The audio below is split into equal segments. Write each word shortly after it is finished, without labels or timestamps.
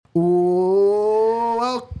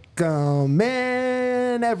Welcome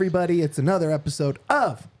in, everybody. It's another episode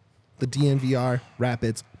of the DNVR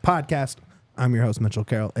Rapids podcast. I'm your host, Mitchell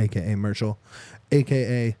Carroll, a.k.a. Merschel,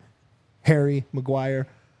 a.k.a. Harry Maguire,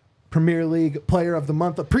 Premier League Player of the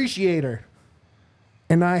Month Appreciator.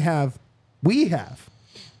 And we have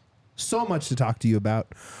so much to talk to you about.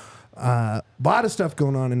 A lot of stuff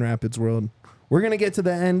going on in Rapids world. We're going to get to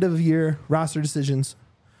the end of year roster decisions.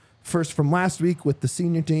 First from last week with the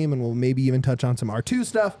senior team, and we'll maybe even touch on some R2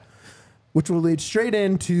 stuff, which will lead straight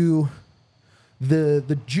into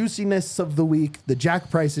the juiciness of the week, the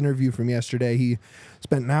Jack Price interview from yesterday. He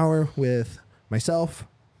spent an hour with myself,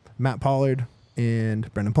 Matt Pollard,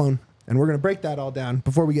 and Brendan Plone, and we're going to break that all down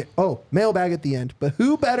before we get, mailbag at the end. But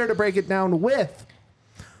who better to break it down with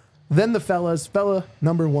than the fella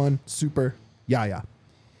number one, Super Yaya.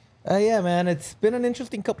 Yeah, man, it's been an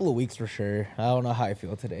interesting couple of weeks for sure. I don't know how I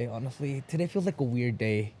feel today, honestly. Today feels like a weird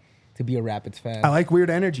day to be a Rapids fan. I like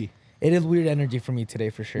weird energy. It is weird energy for me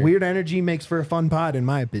today, for sure. Weird energy makes for a fun pod, in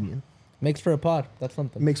my opinion. Makes for a pod. That's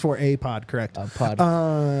something. Makes for a pod, correct. A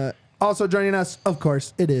pod. Also joining us, of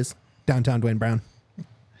course, it is Downtown Dwayne Brown.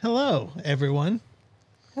 Hello, everyone.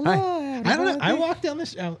 Hello. Hi. I don't know. I walked down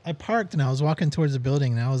this. I parked and I was walking towards the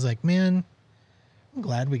building and I was like, man, I'm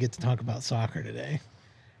glad we get to talk about soccer today.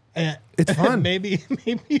 It's fun. maybe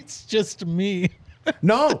it's just me.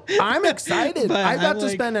 No, I'm excited. But I got I'm to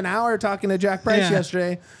like- spend an hour talking to Jack Price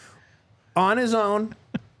yesterday on his own,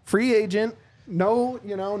 free agent. No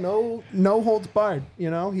holds barred.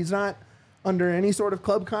 He's not under any sort of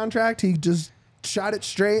club contract. He just shot it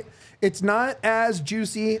straight. It's not as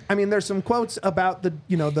juicy. I mean, there's some quotes about the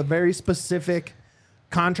very specific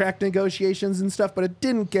contract negotiations and stuff, but it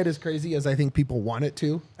didn't get as crazy as I think people want it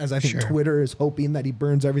to, as I think Sure. Twitter is hoping that he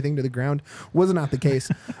burns everything to the ground. Was not the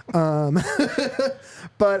case.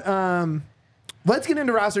 But let's get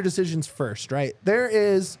into roster decisions first, right? There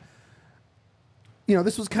is,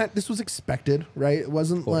 this was expected, right? It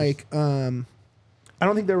wasn't like, I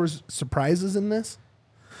don't think there was surprises in this.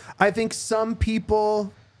 I think some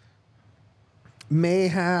people may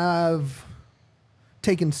have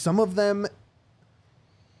taken some of them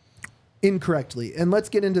incorrectly. And let's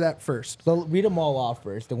get into that first. So read them all off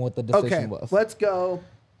first and what the decision was. Let's go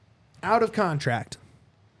out of contract.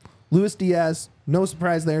 Luis Diaz, no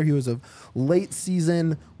surprise there. He was a late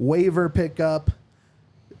season waiver pickup,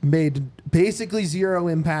 made basically zero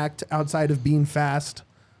impact outside of being fast.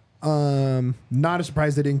 Not a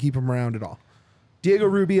surprise they didn't keep him around at all. Diego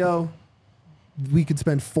Rubio, we could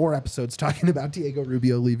spend 4 episodes talking about Diego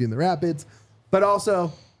Rubio leaving the Rapids, but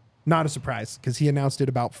also not a surprise because he announced it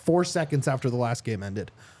about 4 seconds after the last game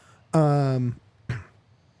ended.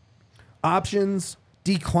 Options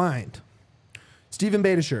declined. Steven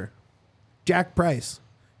Beitashour, Jack Price,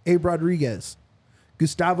 Abe Rodriguez,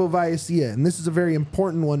 Gustavo Vallecilla, and this is a very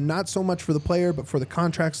important one, not so much for the player, but for the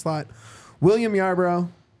contract slot. William Yarbrough,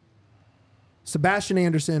 Sebastian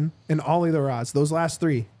Anderson, and Ollie Larraz. Those last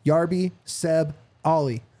 3, Yarby, Seb,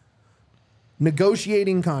 Ollie,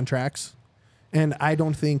 negotiating contracts. And I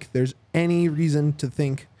don't think there's any reason to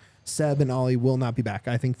think Seb and Ollie will not be back.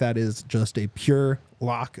 I think that is just a pure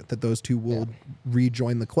lock that those two will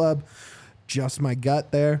rejoin the club. Just my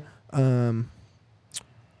gut there.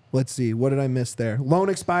 Let's see. What did I miss there? Loan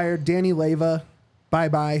expired. Danny Leyva.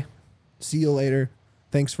 Bye-bye. See you later.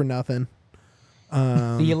 Thanks for nothing.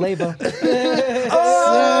 See you later.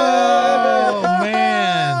 Oh,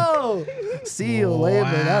 man. Oh! See you later.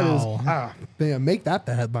 That is... Wow. Man, make that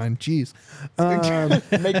the headline. Jeez. Make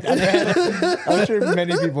that. I'm sure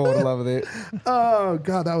many people would love it. Oh,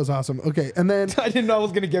 God, that was awesome. Okay, and then... I didn't know I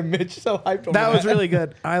was going to get Mitch so hyped over That was really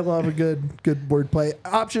good. I love a good wordplay.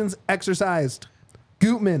 Options exercised.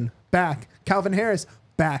 Gutman, back. Calvin Harris,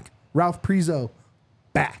 back. Ralph Prizo,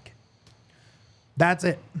 back. That's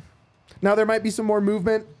it. Now, there might be some more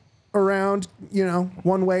movement around,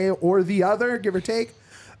 one way or the other, give or take.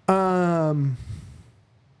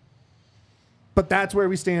 But that's where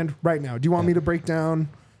we stand right now. Do you want me to break down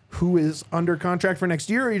who is under contract for next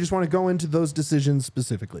year, or you just want to go into those decisions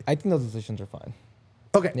specifically? I think those decisions are fine.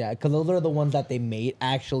 Okay. Yeah, because those are the ones that they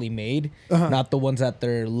actually made, not the ones that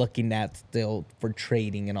they're looking at still for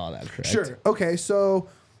trading and all that, correct? Sure. Okay, so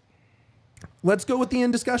let's go with the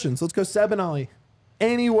end discussions. Let's go Seb and Ollie.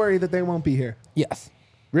 Any worry that they won't be here? Yes.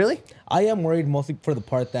 Really? I am worried mostly for the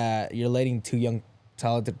part that you're letting 2 young,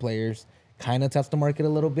 talented players kind of test the market a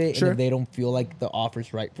little bit. Sure. And if they don't feel like the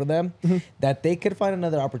offer's right for them, that they could find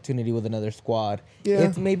another opportunity with another squad. Yeah.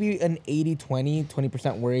 It's maybe an 80-20,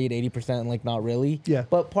 20% worried, 80% like not really. Yeah.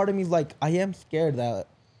 But part of me is like, I am scared that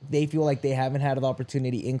they feel like they haven't had the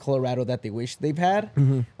opportunity in Colorado that they wish they've had.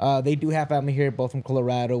 They do have family here, both from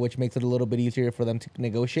Colorado, which makes it a little bit easier for them to I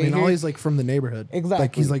negotiate. mean, here. always like from the neighborhood. Exactly.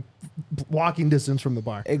 Like he's like walking distance from the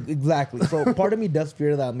bar. Exactly. So part of me does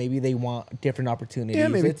fear that maybe they want different opportunities. Yeah,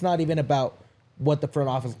 maybe. It's not even about what the front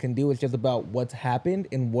office can do. It's just about what's happened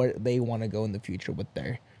and where they want to go in the future with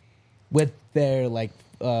their like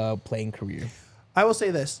playing career. I will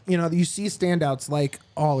say this, you know, you see standouts like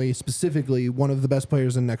Ollie, specifically one of the best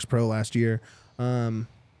players in Next Pro last year.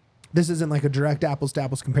 This isn't like a direct apples to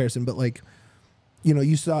apples comparison, but like, you know,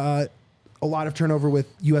 you saw a lot of turnover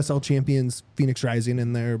with USL champions Phoenix Rising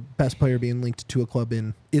and their best player being linked to a club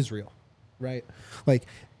in Israel, right? Like,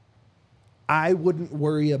 I wouldn't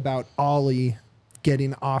worry about Ollie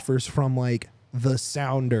getting offers from like the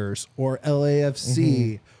Sounders or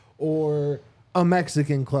LAFC or a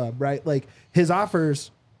Mexican club, right? Like his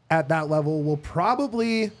offers at that level will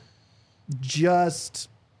probably just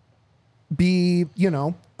be, you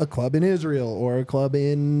know, a club in Israel or a club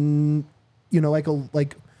in, you know,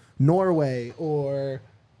 like Norway or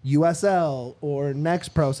USL or Next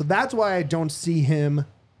Pro. So that's why I don't see him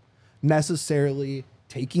necessarily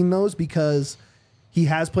taking those, because he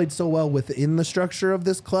has played so well within the structure of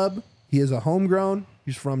this club. He is a homegrown.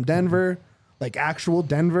 He's from Denver, like actual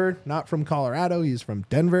Denver, not from Colorado. He's from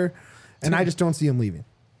Denver. And I just don't see him leaving.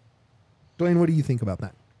 Dwayne, what do you think about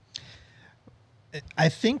that? I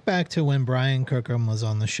think back to when Brian Kirkham was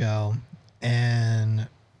on the show, and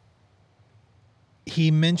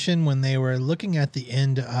he mentioned when they were looking at the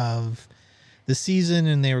end of the season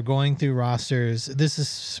and they were going through rosters. This is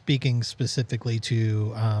speaking specifically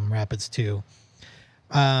to Rapids 2.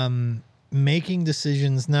 Making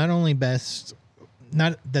decisions not only best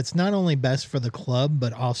for the club,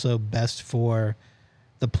 but also best for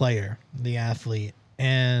the player, the athlete.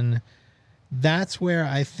 And that's where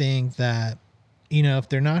I think that, you know, if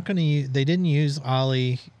they're not going to they didn't use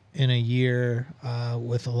Ollie in a year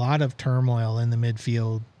with a lot of turmoil in the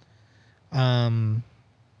midfield.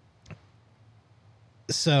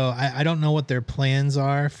 So I don't know what their plans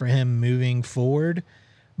are for him moving forward,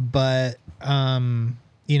 but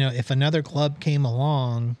you know, if another club came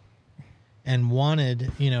along and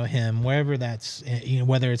wanted, you know, him, wherever that's, you know,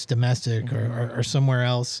 whether it's domestic or somewhere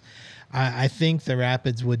else, I think the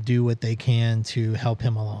Rapids would do what they can to help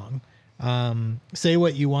him along. Say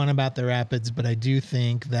what you want about the Rapids, but I do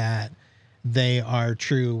think that they are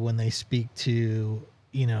true when they speak to,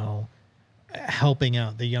 you know, helping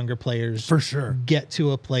out the younger players For sure. get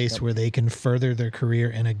to a place where they can further their career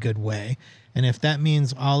in a good way. And if that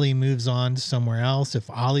means Ollie moves on to somewhere else, if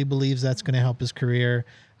Ollie believes that's going to help his career,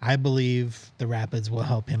 I believe the Rapids will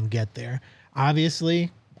help him get there.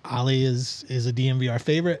 Obviously, Ollie is a DMVR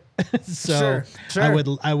favorite, so Sure.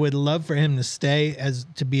 I would love for him to stay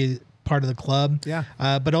to be part of the club. Yeah.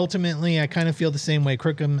 But ultimately, I kind of feel the same way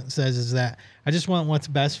Kirkham says, is that I just want what's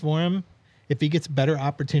best for him. If he gets better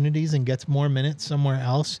opportunities and gets more minutes somewhere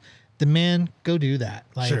else, the man, go do that.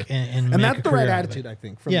 Like, Sure. and And make that's a the right career out of attitude, it. I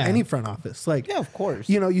think, from Yeah. any front office. Like, Yeah, of course.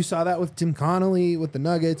 you know, you saw that with Tim Connolly with the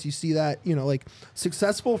Nuggets. You see that, you know, like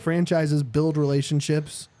successful franchises build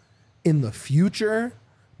relationships in the future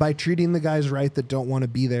by treating the guys right that don't want to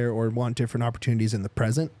be there or want different opportunities in the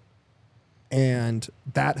present. And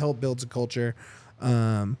that help builds a culture.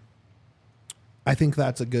 I think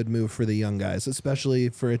that's a good move for the young guys, especially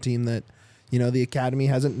for a team that, you know, the academy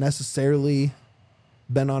hasn't necessarily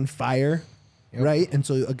been on fire, right? And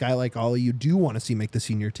so a guy like Ollie, you do want to see make the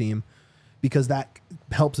senior team because that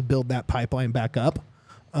helps build that pipeline back up.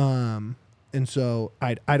 And so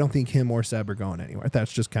I don't think him or Seb are going anywhere.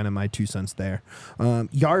 That's just kind of my 2 cents there.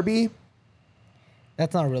 Yarby,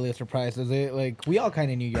 That's not really a surprise, is it? Like, we all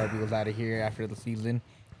kind of knew Yarby was out of here after the season,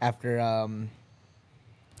 after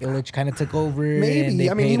Illich kind of took over. And maybe. they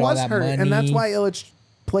I mean, he paid all was that hurt, and money. that's why Illich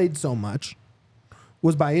played so much,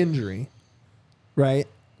 was by injury, right?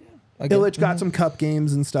 Like, Illich got some cup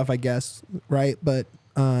games and stuff, I guess, right? But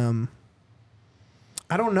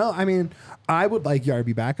I don't know. I mean, I would like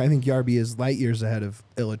Yarby back. I think Yarby is light years ahead of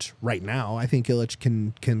Illich right now. I think Illich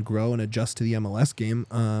can grow and adjust to the MLS game.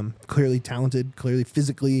 Clearly talented, clearly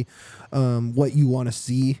physically what you want to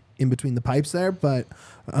see in between the pipes there. But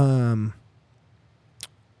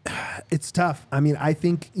it's tough. I mean, I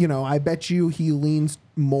think, you know, I bet you he leans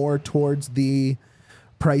more towards the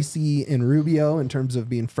Pricey and Rubio in terms of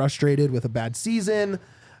being frustrated with a bad season.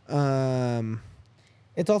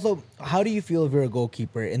 It's also, how do you feel if you're a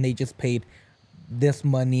goalkeeper and they just paid this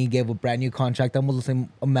money, gave a brand new contract, almost the same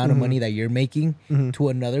amount of money that you're making to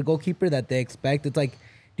another goalkeeper that they expect? It's like,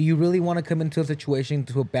 do you really want to come into a situation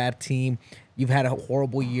to a bad team? You've had a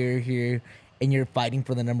horrible year here, and you're fighting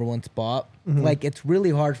for the number one spot, like it's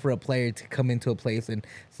really hard for a player to come into a place and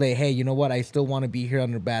say, hey, you know what? I still want to be here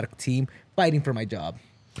on a bad team fighting for my job.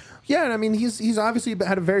 Yeah, and I mean, he's obviously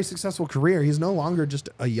had a very successful career. He's no longer just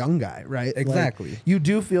a young guy, right? Exactly. Like, you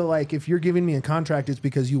do feel like if you're giving me a contract, it's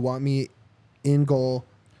because you want me in goal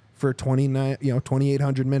for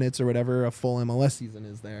 2,800 minutes or whatever a full MLS season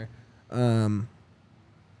is there.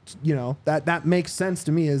 That makes sense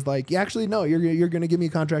to me. Is like, yeah, actually, no, you're going to give me a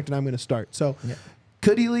contract and I'm going to start. So,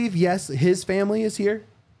 could he leave? Yes, his family is here,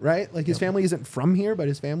 right? Like his family isn't from here, but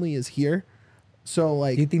his family is here. So,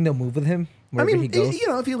 like, Do you think they'll move with him wherever he goes?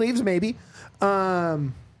 if he leaves, maybe.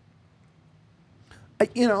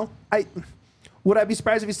 Would I be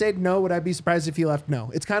surprised if he stayed? No. Would I be surprised if he left? No.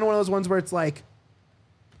 It's kind of one of those ones where it's like,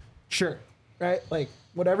 sure, right? Like,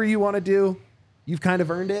 whatever you want to do, you've kind of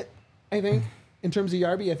earned it, I think. In terms of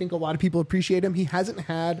Yarby, I think a lot of people appreciate him. He hasn't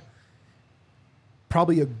had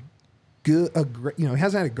probably he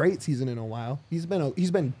hasn't had a great season in a while. He's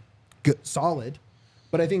been good, solid,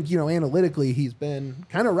 but I think analytically he's been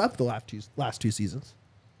kind of rough the last two seasons.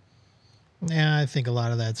 Yeah, I think a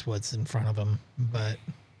lot of that's what's in front of him, but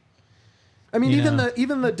I mean, even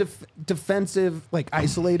the defensive, like,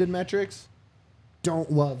 isolated metrics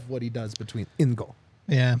don't love what he does in goal.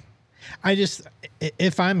 yeah.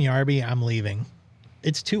 If I'm Yarby, I'm leaving.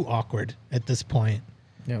 It's too awkward at this point.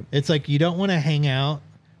 Yep. It's like you don't want to hang out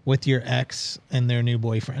with your ex and their new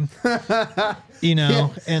boyfriend.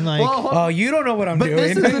 And like, Oh, you don't know what I'm But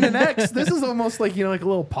doing. this isn't an X. This is almost like like a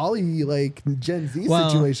little poly, like Gen Z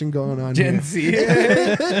situation going on. Gen here. Z.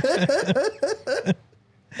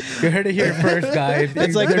 You heard it here first, guys.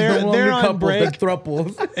 It's like There's no they're longer on couples, they're break.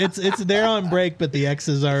 thruples. it's they're on break, but the ex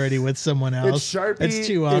is already with someone It's else. Sharpie. It's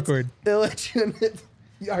too awkward. It's illegitimate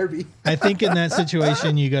Yarby. I think in that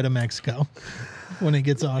situation, you go to Mexico when it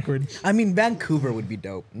gets awkward. I mean, Vancouver would be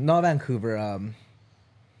dope. Not Vancouver.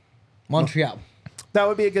 Montreal. That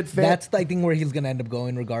would be a good fit. That's I think where he's gonna end up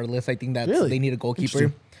going, regardless. I think Really? they need a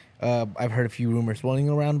goalkeeper. I've heard a few rumors rolling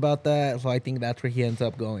around about that, so I think that's where he ends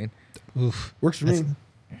up going. Oof. Works for me.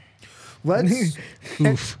 Let's.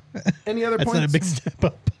 Oof. Any other That's points? not a big step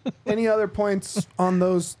up. Any other points on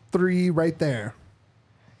those three right there?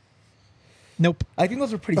 Nope. I think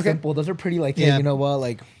those are pretty Okay. simple. Those are pretty like, hey, Yeah. you know what,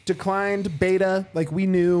 like Declined beta. Like, we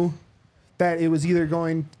knew that it was either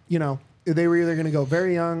going. They were either going to go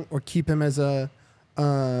very young or keep him as a,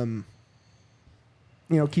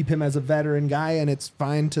 veteran guy, and it's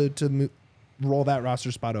fine to roll that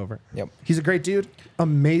roster spot over. Yep. He's a great dude.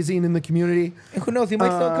 Amazing in the community. And who knows? He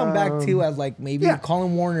might still come back too as like maybe yeah.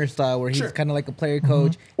 Colin Warner style, where he's Sure. kind of like a player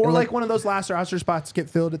coach, Or and like one of those last roster spots get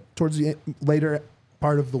filled towards the later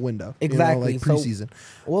part of the window. Exactly. Like preseason.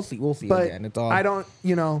 We'll see. We'll see. But Again. It's all. I don't,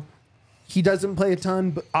 he doesn't play a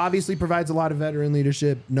ton, but obviously provides a lot of veteran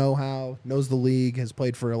leadership, know-how, knows the league, has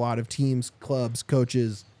played for a lot of teams, clubs,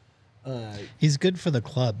 coaches. He's good for the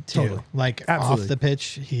club too. Totally. Like Absolutely. off the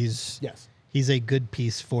pitch, he's a good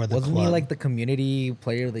piece for the Wasn't club. he like the community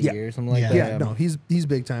player of the Yeah. year or something like Yeah. that? Yeah, no, he's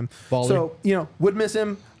big time. Baller. So, would miss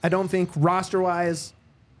him. I don't think roster-wise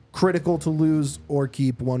critical to lose or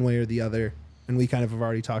keep one way or the other. And we kind of have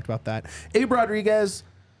already talked about that. Abe Rodriguez,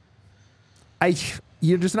 he's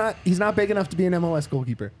not big enough to be an MLS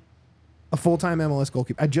goalkeeper. A full-time MLS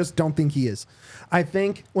goalkeeper. I just don't think he is. I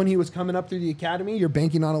think when he was coming up through the academy, you're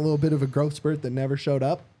banking on a little bit of a growth spurt that never showed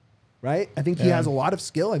up, right? I think he has a lot of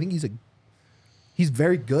skill. I think he's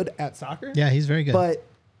very good at soccer. Yeah, he's very good. But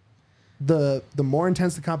the more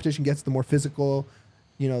intense the competition gets, the more physical,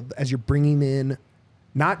 as you're bringing in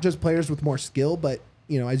not just players with more skill, but,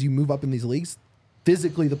 as you move up in these leagues,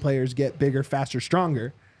 physically the players get bigger, faster,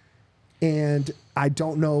 stronger. And I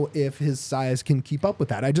don't know if his size can keep up with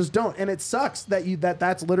that. I just don't. And it sucks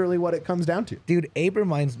that's literally what it comes down to. Dude, Abe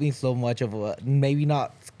reminds me so much of maybe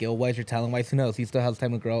not skill wise or talent wise. Who knows? He still has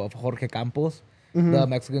time to grow. Of Jorge Campos, the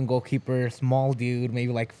Mexican goalkeeper, small dude,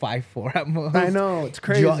 maybe like 5'4" at most. I know, it's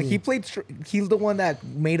crazy. He played. He's the one that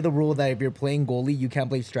made the rule that if you're playing goalie, you can't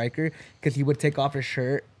play striker because he would take off his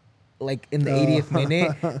shirt. Like in the 80th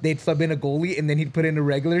minute, they'd sub in a goalie and then he'd put in a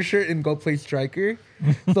regular shirt and go play striker.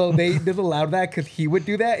 So they allowed that because he would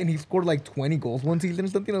do that and he scored like 20 goals one season or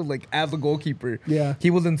something. I was like, as a goalkeeper, Yeah. he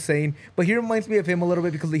was insane. But he reminds me of him a little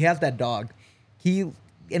bit because he has that dog.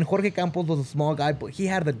 And Jorge Campos was a small guy, but he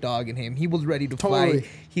had the dog in him. He was ready to Totally.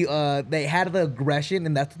 fight. They had the aggression,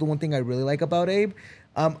 and that's the one thing I really like about Abe.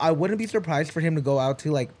 I wouldn't be surprised for him to go out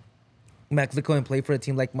to like Mexico and play for a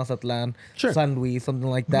team like Mazatlan, Sure. San Luis, something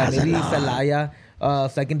like that. Maybe Celaya,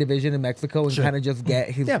 second division in Mexico, and Sure. kind of just get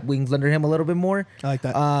his Yeah. wings under him a little bit more. I like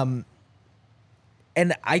that.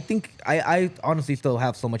 And I think I honestly still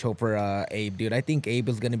have so much hope for Abe, dude. I think Abe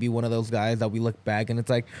is going to be one of those guys that we look back and it's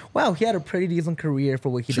like, wow, he had a pretty decent career for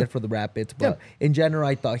what he did for the Rapids. But in general,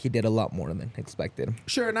 I thought he did a lot more than expected.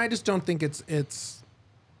 Sure, and I just don't think it's I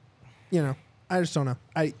just don't know.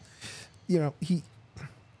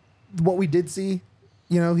 What we did see,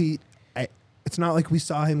 it's not like we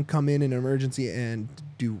saw him come in an emergency and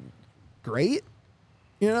do great.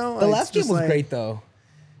 The last game was great though.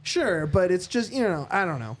 Sure, but it's just, I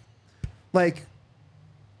don't know. Like,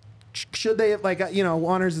 should they have,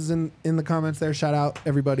 Wanners is in the comments there. Shout out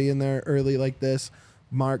everybody in there early like this.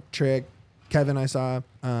 Mark, Trick, Kevin, I saw,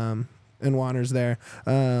 and Wanners there.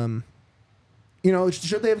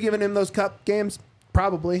 Should they have given him those cup games?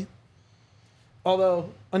 Probably. Although,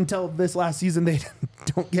 until this last season, they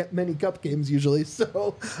don't get many cup games usually.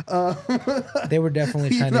 So, they were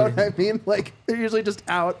definitely trying to. You know what I mean? Like, they're usually just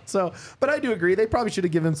out. So, but I do agree. They probably should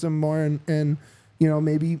have given some more. And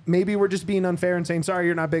maybe we're just being unfair and saying, sorry,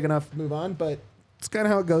 you're not big enough, move on. But it's kind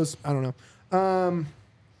of how it goes. I don't know.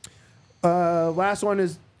 Last one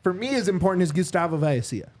is, for me, as important as Gustavo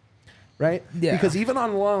Vallecilla. Right? Yeah. Because even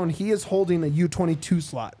on loan, he is holding a U22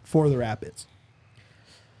 slot for the Rapids.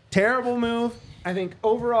 Terrible move. I think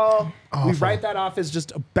overall, we write that off as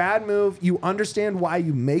just a bad move. You understand why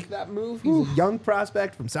you make that move. He's a young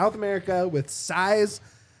prospect from South America with size,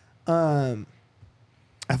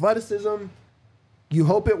 athleticism. You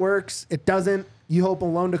hope it works. It doesn't. You hope a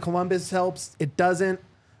loan to Columbus helps. It doesn't.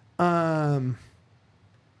 But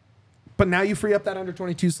now you free up that under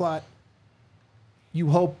 22 slot. You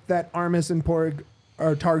hope that Armas and Porg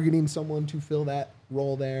are targeting someone to fill that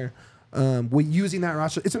role there. Using that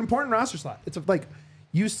roster, it's an important roster slot. It's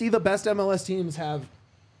you see the best MLS teams have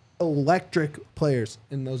electric players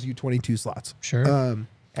in those U22 slots. Sure.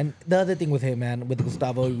 And the other thing with him, man, with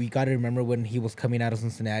Gustavo, we got to remember when he was coming out of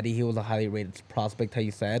Cincinnati, he was a highly rated prospect, how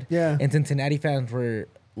you said. Yeah. And Cincinnati fans were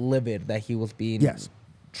livid that he was being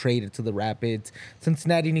traded to the Rapids.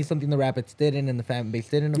 Cincinnati needs something the Rapids didn't, and the fan base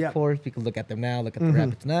didn't, of course, because look at them now, look at the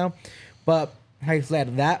Rapids now. But like I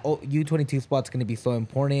said, that U22 spot's going to be so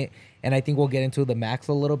important, and I think we'll get into the max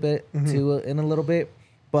a little bit too in a little bit.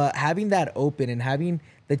 But having that open and having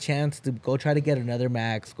the chance to go try to get another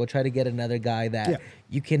max, go try to get another guy that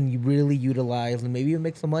you can really utilize and maybe even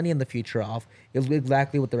make some money in the future off is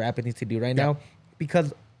exactly what the Rapids needs to do right now.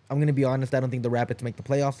 Because I'm going to be honest, I don't think the Rapids make the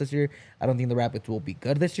playoffs this year. I don't think the Rapids will be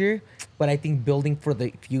good this year. But I think building for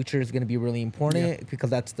the future is going to be really important because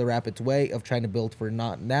that's the Rapids way of trying to build for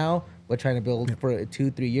not now, but trying to build for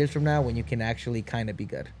 2-3 years from now when you can actually kind of be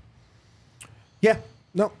good. Yeah.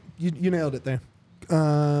 No, you nailed it there.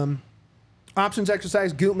 Options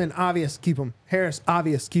exercise, Gutman, obvious, keep him. Harris,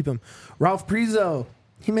 obvious, keep him. Ralph Prizo,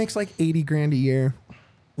 he makes like $80,000 a year.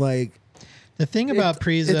 Like, the thing about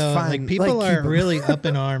Prizo, like people are really up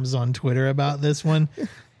in arms on Twitter about this one.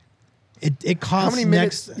 It costs many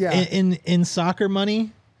minutes, in soccer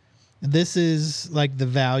money. This is like the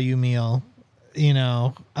value meal,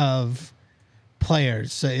 of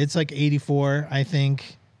players. So it's like 84, I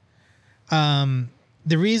think.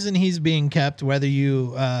 The reason he's being kept, whether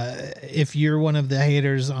if you're one of the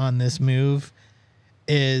haters on this move,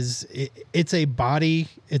 is it's a body,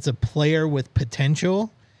 it's a player with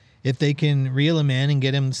potential. If they can reel him in and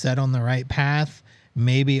get him set on the right path,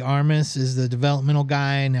 maybe Armas is the developmental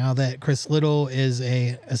guy now that Chris Little is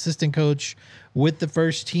a assistant coach with the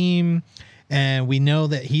first team. And we know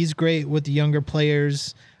that he's great with the younger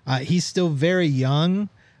players. He's still very young,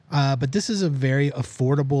 but this is a very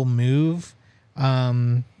affordable move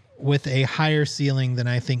with a higher ceiling than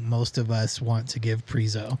I think most of us want to give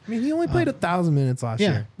Prizo. I mean, he only played 1,000 minutes last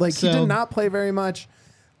year. Like, he did not play very much.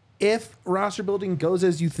 If roster building goes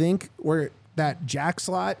as you think, where that Jack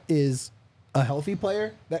slot is a healthy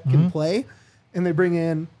player that can play, and they bring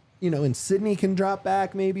in, and Sydney can drop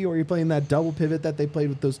back maybe, or you're playing that double pivot that they played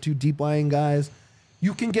with those two deep lying guys,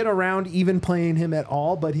 you can get around even playing him at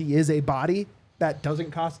all, but he is a body that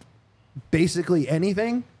doesn't cost basically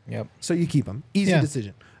anything. Yep. So you keep him. Easy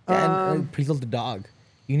decision. And Prizo's the dog.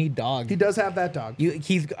 You need dog. He does have that dog.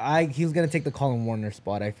 He's gonna take the Colin Warner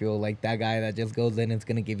spot. I feel like that guy that just goes in and is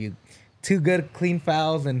gonna give you 2 good clean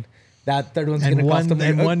fouls and that third one's gonna cost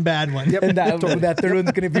him one bad one. Yep. And that third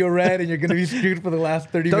one's gonna be a red and you're gonna be screwed for the last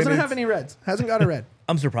 30 minutes. Doesn't have any reds. Hasn't got a red.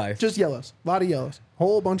 I'm surprised. Just yellows. A lot of yellows.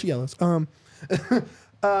 Whole bunch of yellows. Let's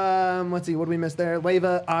see. What did we miss there?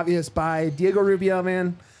 Leyva, obvious buy. Diego Rubio,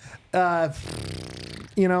 man. I'm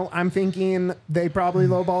thinking they probably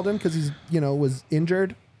lowballed him because he's, was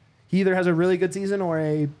injured. He either has a really good season or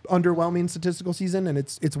a underwhelming statistical season, and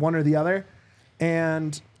it's one or the other.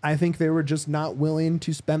 And I think they were just not willing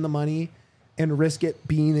to spend the money and risk it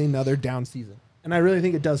being another down season. And I really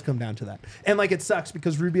think it does come down to that. And like it sucks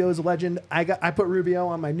because Rubio is a legend. I put Rubio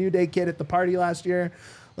on my New Day kid at the party last year.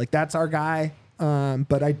 Like that's our guy.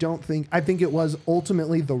 But I think it was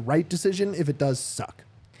ultimately the right decision if it does suck.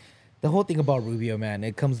 The whole thing about Rubio, man,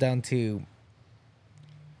 it comes down to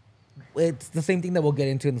it's the same thing that we'll get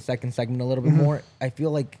into in the second segment a little bit more. I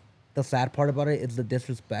feel like the sad part about it is the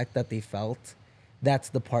disrespect that they felt. That's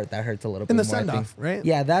the part that hurts a little bit In more. the I think. send-off, right?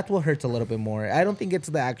 Yeah, that's what hurts a little bit more. I don't think it's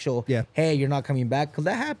the actual, hey, you're not coming back, because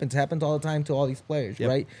that happens. It happens all the time to all these players,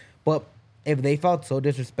 right? But if they felt so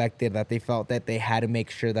disrespected that they felt that they had to make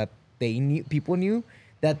sure that they knew, people knew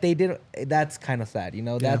that they did, that's kind of sad, you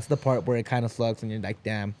know? That's the part where it kind of sucks, and you're like,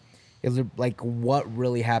 damn, is it like what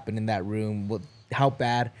really happened in that room? What, how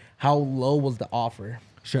bad, how low was the offer?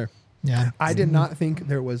 Sure. Yeah. I did not think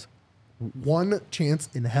there was one chance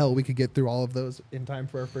in hell we could get through all of those in time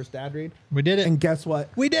for our first ad read. We did it. And guess what?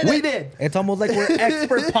 We did We it. did. It's almost like we're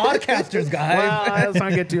expert podcasters, guys. Well, let's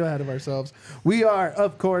not get too ahead of ourselves. We are,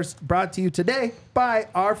 of course, brought to you today by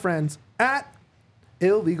our friends at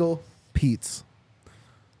Illegal Pete's.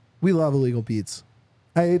 We love Illegal Pete's.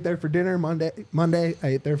 I ate there for dinner Monday. I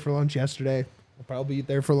ate there for lunch yesterday. I'll probably eat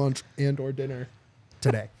there for lunch and or dinner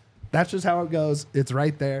today. That's just how it goes. It's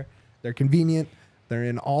right there. They're convenient. They're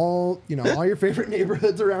in all your favorite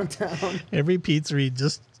neighborhoods around town. Every Pete's read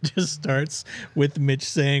just starts with Mitch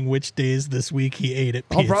saying which days this week he ate at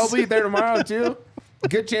Pete's. I'll probably eat there tomorrow too.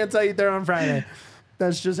 Good chance I eat there on Friday.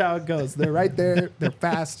 That's just how it goes. They're right there. They're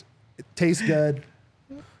fast. It tastes good.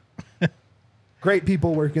 Great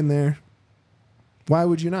people working there. Why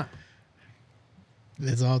would you not?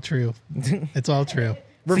 It's all true. It's all true.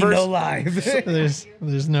 See no lies.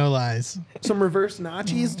 There's no lies. Some reverse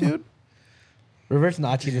nachos, dude. Reverse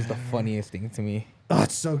nachos is the funniest thing to me. Oh,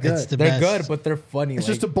 it's so good. It's the They're best. good, but they're funny. It's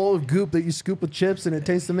just a bowl of goop that you scoop with chips, and it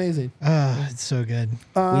tastes amazing. It's so good.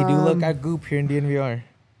 we do look at Goop here in DNVR.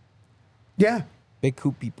 Yeah, Big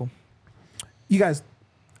Coop people. you guys,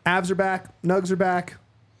 Avs are back, Nugs are back.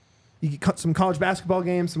 You get some college basketball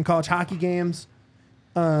games, some college hockey games.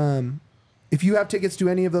 If you have tickets to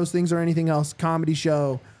any of those things or anything else, comedy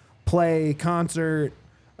show, play, concert,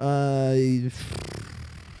 I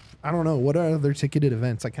don't know. What are other ticketed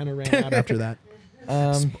events? I kind of ran out after that.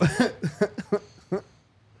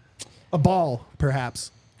 A ball,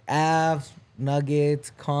 perhaps. Avs,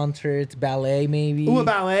 Nuggets, concerts, ballet, maybe. Ooh, a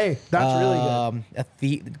ballet. That's really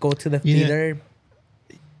good. Go to the You know- theater.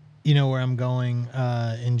 You know where I'm going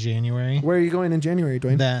in January? Where are you going in January,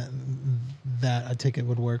 Dwayne? That a ticket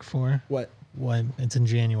would work for. What? What? It's in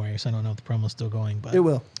January, so I don't know if the promo's still going. But It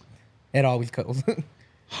will. It always goes.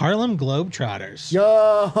 Harlem Globetrotters.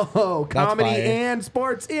 Yo, comedy fire. and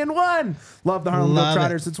sports in one. Love the Harlem Love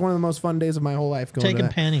Globetrotters. It's one of the most fun days of my whole life. Going to Taking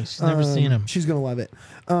that. pennies. She's never seen them. She's gonna love it.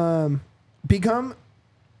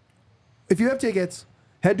 If you have tickets,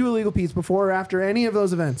 head to Illegal Pete's before or after any of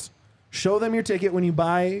those events. Show them your ticket when you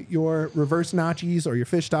buy your reverse nachos or your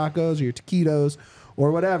fish tacos or your taquitos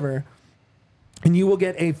or whatever, and you will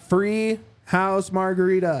get a free house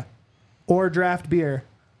margarita or draft beer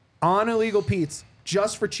on Illegal Pete's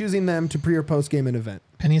just for choosing them to pre or post game an event.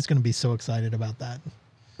 Penny's going to be so excited about that.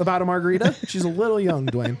 About a margarita? She's a little young,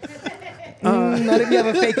 Dwayne. Not if you have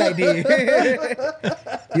a fake ID.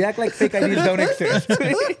 You act like fake IDs don't exist.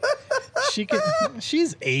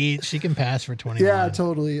 She's 8. She can pass for 21. Yeah,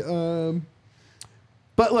 totally.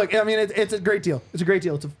 But look, I mean, it's a great deal. It's a great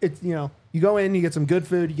deal. It's you go in, you get some good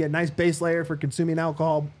food, you get a nice base layer for consuming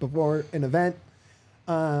alcohol before an event.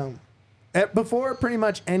 Before pretty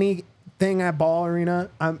much anything at Ball Arena,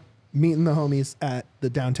 I'm meeting the homies at the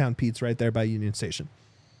downtown Pete's right there by Union Station.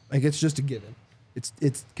 Like it's just a given.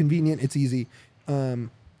 It's convenient. It's easy.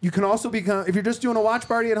 You can also become, if you're just doing a watch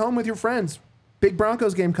party at home with your friends, big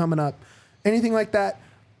Broncos game coming up, anything like that,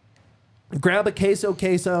 grab a queso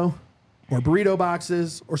or burrito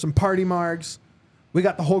boxes or some party margs. We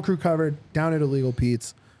got the whole crew covered down at Illegal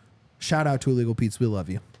Pete's. Shout out to Illegal Pete's. We love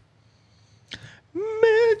you.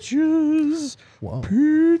 Mitch's Whoa.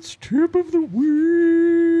 Pete's tip of the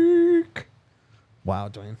week. Wow,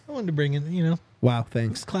 Dwayne. I wanted to bring in, Wow,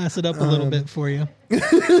 thanks. class it up a little bit for you.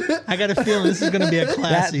 I got a feeling this is going to be a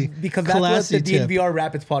classy, because that's what classy the tip. DNVR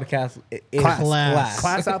Rapids podcast is. Class.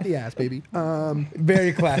 Class out the ass, baby.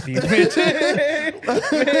 Very classy.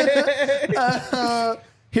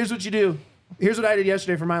 Here's what you do. Here's what I did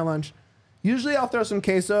yesterday for my lunch. Usually I'll throw some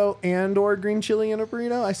queso and or green chili in a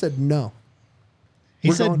burrito. I said no.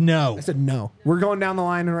 He said no. I said no. We're going down the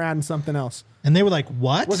line and we're adding something else. And they were like,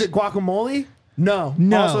 what? Was it guacamole? No.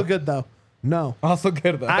 No. Also good though. No. Also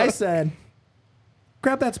good though. I said,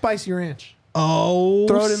 grab that spicy ranch. Oh,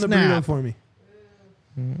 Throw it in the burrito snap. for me.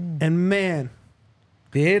 And man,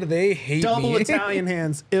 Did they hate Double me? Italian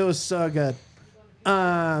hands. It was so good.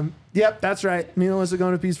 Yep, that's right. Me and Alyssa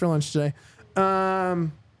going to Pete's for lunch today.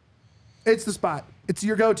 It's the spot. It's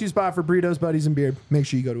your go-to spot for burritos, buddies, and beer. Make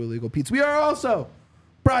sure you go to Illegal Pete's. We are also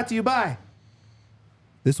brought to you by,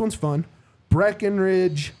 this one's fun,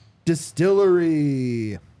 Breckenridge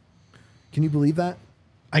Distillery. Can you believe that?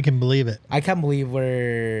 I can believe it. I can't believe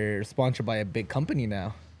we're sponsored by a big company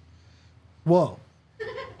now. Whoa.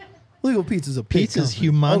 Illegal Pete's is a big Pizza's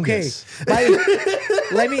company. humongous.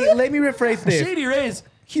 Let me rephrase this. Shady Rays,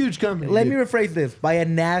 huge company. Let me dude. rephrase this. By a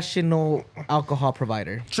national alcohol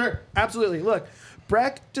provider. Sure, absolutely. Look,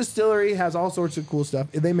 Breck Distillery has all sorts of cool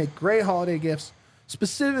stuff. They make great holiday gifts,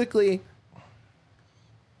 specifically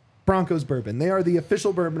Broncos bourbon. They are the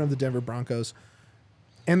official bourbon of the Denver Broncos.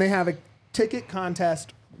 And they have a ticket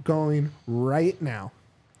contest going right now.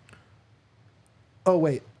 Oh,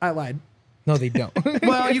 wait, I lied. No, they don't.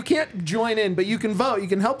 Well, you can't join in, but you can vote. You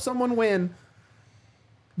can help someone win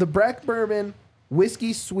the Breck Bourbon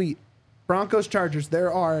Whiskey Sweet Broncos Chargers.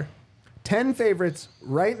 There are 10 favorites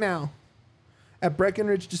right now at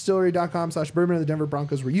BreckenridgeDistillery.com/bourbon of the Denver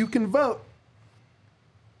Broncos where you can vote.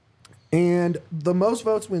 And the most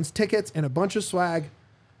votes wins tickets and a bunch of swag.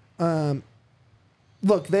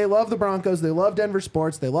 Look, they love the Broncos. They love Denver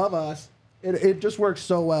sports. They love us. It just works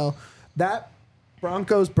so well. That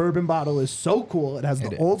Broncos bourbon bottle is so cool. It has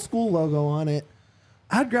the old school logo on it.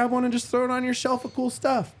 I'd grab one and just throw it on your shelf of cool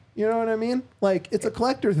stuff. You know what I mean? Like, it's a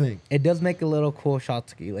collector thing. It does make a little cool shot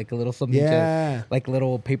ski, like a little something Yeah. to, like a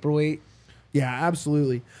little paperweight. Yeah,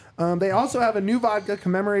 absolutely. They also have a new vodka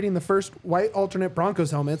commemorating the first white alternate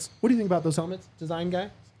Broncos helmets. What do you think about those helmets, design guy?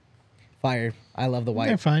 Fire. I love the They're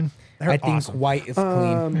white. fine. I think awesome. white is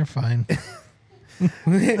clean. They're fine.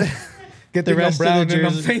 Get the rest of the and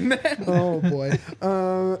I'm jersey- saying that. Oh, boy.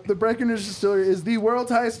 The Breckenridge Distillery is the world's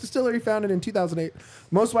highest distillery, founded in 2008.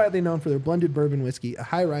 Most widely known for their blended bourbon whiskey, a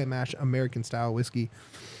high rye mash American-style whiskey.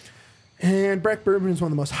 And Breck Bourbon is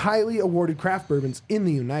one of the most highly awarded craft bourbons in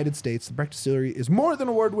the United States. The Breck Distillery is more than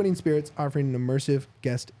award-winning spirits, offering an immersive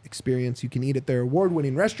guest experience. You can eat at their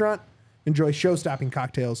award-winning restaurant, enjoy show-stopping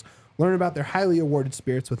cocktails, learn about their highly awarded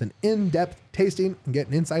spirits with an in-depth tasting, and get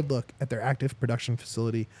an inside look at their active production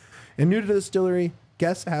facility. And new to the distillery,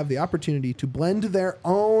 guests have the opportunity to blend their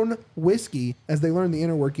own whiskey as they learn the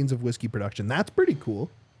inner workings of whiskey production. That's pretty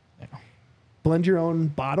cool. Blend your own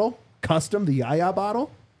bottle, custom, the Yaya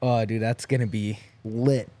bottle. Oh, dude, that's gonna be.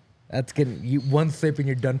 Lit. That's gonna you one sip and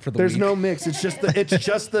you're done for the There's week. no mix. It's just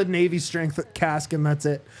the Navy strength cask, and that's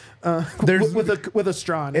it. There's- with a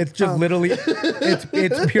straw. In it. It's just literally,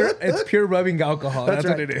 it's pure rubbing alcohol. That's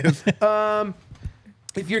right. what it is.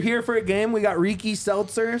 If you're here for a game, we got Riki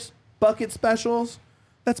seltzers, bucket specials.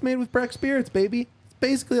 That's made with Breck spirits, baby. It's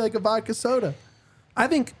basically like a vodka soda. I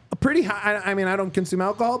think a pretty high. I mean, I don't consume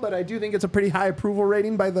alcohol, but I do think it's a pretty high approval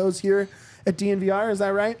rating by those here at DNVR. Is that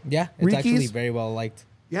right? Yeah, it's actually Riki's? very well liked.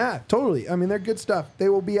 Yeah, totally. I mean, they're good stuff. They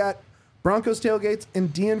will be at Broncos tailgates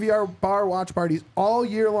and DNVR bar watch parties all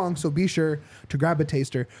year long, so be sure to grab a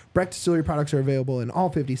taster. Breck Distillery products are available in all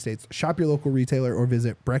 50 states. Shop your local retailer or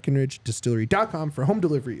visit BreckenridgeDistillery.com for home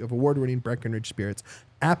delivery of award-winning Breckenridge spirits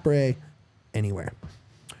at Bray anywhere.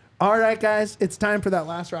 All right, guys, it's time for that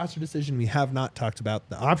last roster decision we have not talked about.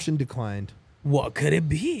 The option declined What could it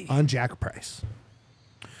be? on Jack Price.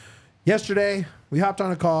 Yesterday, we hopped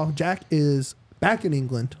on a call. Jack is back in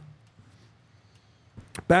England,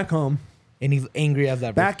 back home, And he's angry as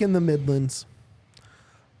ever. back in the Midlands.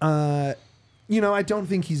 I don't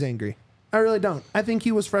think he's angry. I really don't. I think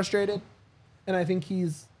he was frustrated, and I think he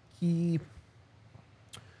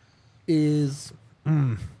is.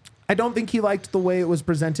 I don't think he liked the way it was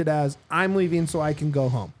presented as I'm leaving so I can go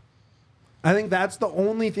home. I think that's the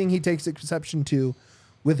only thing he takes exception to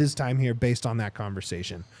with his time here based on that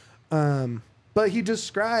conversation. But he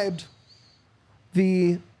described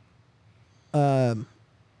the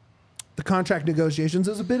contract negotiations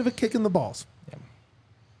as a bit of a kick in the balls.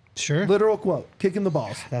 Sure. Literal quote, kick in the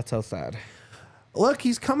balls. That's so sad. Look,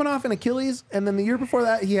 he's coming off an Achilles, and then the year before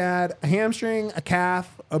that, he had a hamstring, a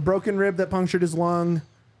calf, a broken rib that punctured his lung.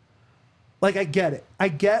 Like, I get it. I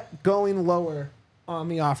get going lower on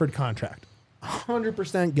the offered contract.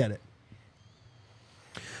 100% get it.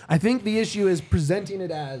 I think the issue is presenting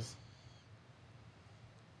it as,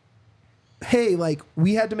 hey, like,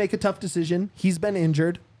 we had to make a tough decision. He's been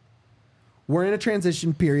injured. We're in a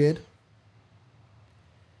transition period.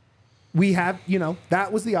 We have,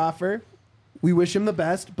 that was the offer. We wish him the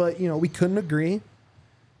best, but, we couldn't agree.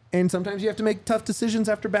 And sometimes you have to make tough decisions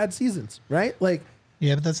after bad seasons, right? Like,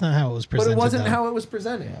 Yeah, but that's not how it was but presented. it wasn't though. how it was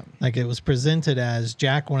presented. Like it was presented as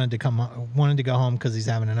Jack wanted to go home because he's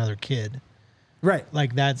having another kid, Right.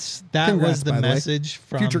 Like that Congrats, was the by the way. message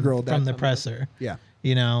Future girl dad from the coming up. presser. Yeah.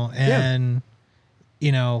 You know, and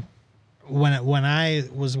you know, when I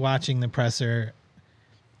was watching the presser,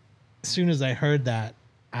 as soon as I heard that,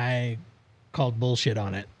 I called bullshit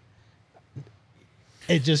on it.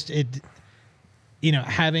 You know,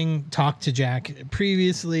 having talked to Jack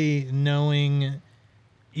previously, knowing,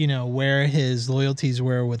 you know, where his loyalties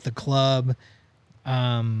were with the club,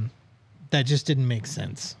 that just didn't make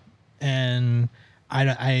sense. And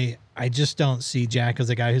I just don't see Jack as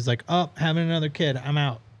a guy who's like, oh, having another kid, I'm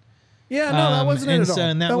out. Yeah, no, that wasn't it at all.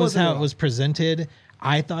 And that was wasn't how at it all. was presented.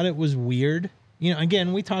 I thought it was weird. You know,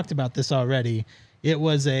 again, we talked about this already. It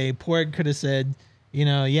was Porg could have said, you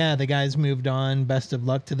know, yeah, the guys moved on. Best of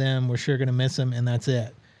luck to them. We're sure going to miss them, and that's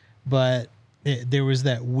it. But there was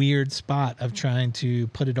that weird spot of trying to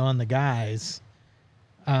put it on the guys.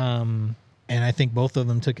 And I think both of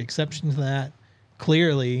them took exception to that.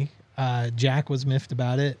 Clearly, Jack was miffed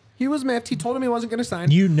about it. He was miffed. He told him he wasn't going to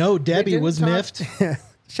sign. You know, Debbie didn't was talk- miffed.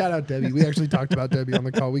 Shout out Debbie. We actually talked about Debbie on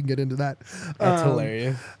the call. We can get into that. That's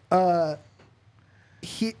hilarious.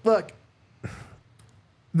 He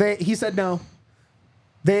said no.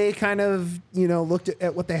 They kind of, you know, looked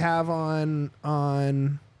at what they have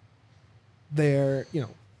on their, you know,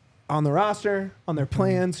 on the roster, on their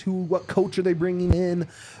plans, what coach are they bringing in,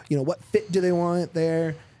 you know, what fit do they want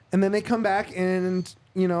there. And then they come back and,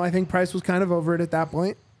 you know, I think Price was kind of over it at that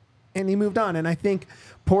point and he moved on. And I think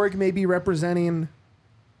Porg may be representing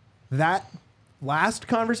that last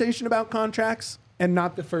conversation about contracts and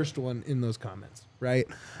not the first one in those comments, right?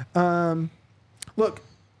 Look,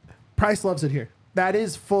 Price loves it here. That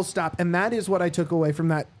is full stop. And that is what I took away from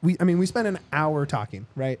that. We spent an hour talking,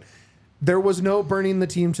 right? There was no burning the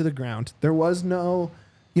team to the ground. There was no,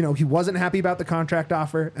 you know, he wasn't happy about the contract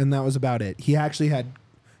offer, and that was about it. He actually had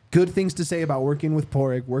good things to say about working with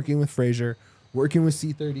Porg, working with Frazier, working with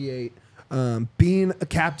C38, being a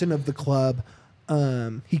captain of the club.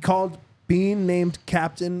 He called being named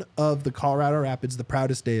captain of the Colorado Rapids the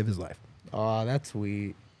proudest day of his life. Oh, that's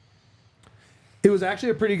sweet. It was actually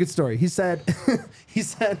a pretty good story. He said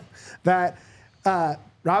that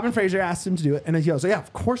Robin Fraser asked him to do it, and he goes, "Yeah,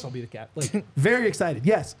 of course I'll be the captain." Like, very excited,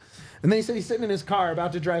 yes. And then he said he's sitting in his car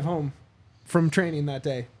about to drive home from training that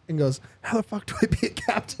day, and goes, "How the fuck do I be a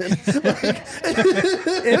captain?"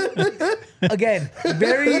 Again,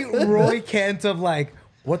 very Roy Kent of like,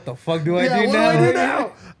 what the fuck do I do what now? do I do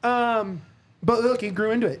now? But look, he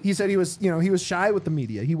grew into it. He said he was shy with the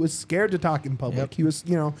media. He was scared to talk in public. Yep. He was,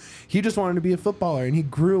 he just wanted to be a footballer, and he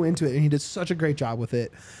grew into it, and he did such a great job with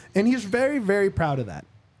it. And he's very, very proud of that.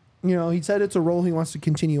 You know, he said it's a role he wants to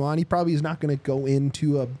continue on. He probably is not going to go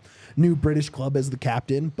into a new British club as the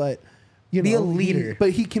captain, but Be a leader.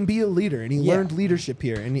 But he can be a leader, and he learned leadership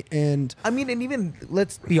here. And I mean, and even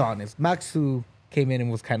let's be honest, Maxu came in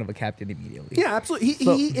and was kind of a captain immediately. yeah, absolutely.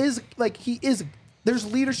 He is. There's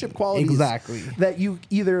leadership qualities Exactly. that you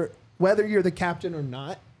either, whether you're the captain or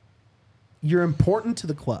not, you're important to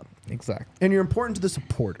the club, Exactly. and you're important to the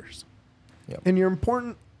supporters, Yep. and you're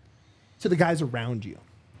important to the guys around you,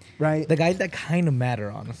 right? The guys that kind of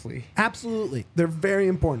matter, honestly. Absolutely, they're very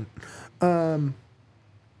important. I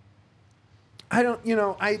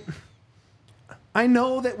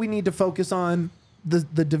know that we need to focus on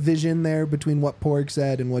the division there between what Porg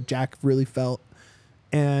said and what Jack really felt.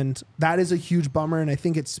 And that is a huge bummer. And I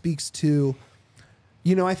think it speaks to,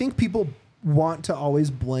 I think people want to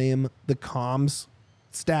always blame the comms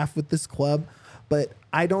staff with this club, but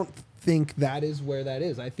I don't think that is where that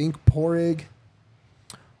is. I think Porg,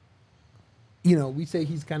 we say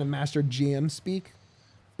he's kind of mastered GM speak,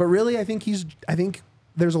 but really I think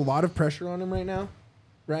there's a lot of pressure on him right now,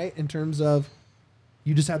 right? In terms of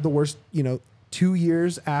you just had the worst, 2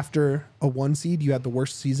 years after a 1 seed, you had the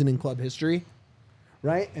worst season in club history.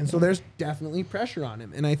 Right. And so there's definitely pressure on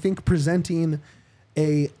him. And I think presenting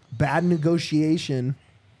a bad negotiation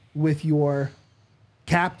with your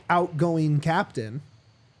outgoing captain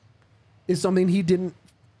is something he didn't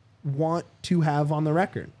want to have on the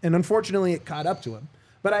record. And unfortunately, it caught up to him.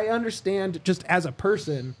 But I understand just as a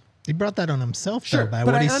person. He brought that on himself, Sure. though, by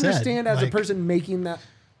but what I he said. understand as a Like, person making that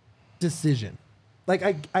decision. Like,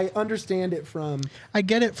 I understand it from. I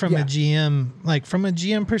get it from Yeah. a GM, like from a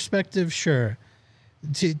GM perspective, sure.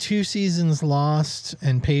 Two seasons lost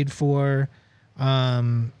and paid for,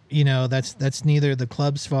 that's neither the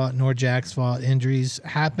club's fault nor Jack's fault. Injuries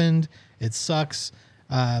happened. It sucks,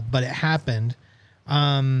 but it happened.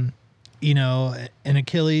 An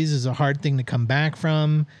Achilles is a hard thing to come back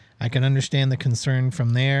from. I can understand the concern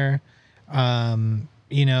from there. I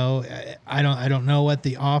don't know what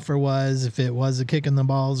the offer was, if it was a kick in the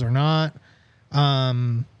balls or not.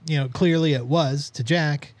 Clearly it was to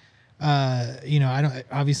Jack.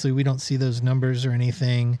 Obviously we don't see those numbers or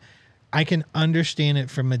anything. I can understand it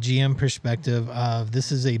from a GM perspective of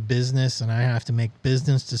this is a business and I have to make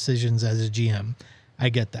business decisions as a GM. I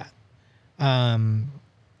get that.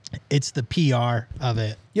 It's the PR of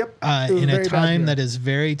it. Yep. In a time that is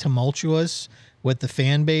very tumultuous with the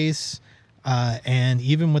fan base, and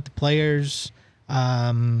even with the players,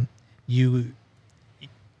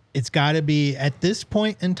 it's got to be at this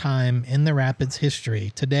point in time in the Rapids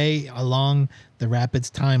history today along the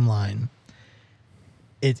Rapids timeline.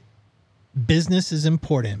 Business is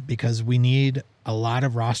important because we need a lot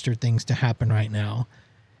of roster things to happen right now.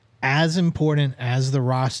 As important as the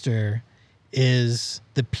roster is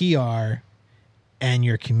the PR and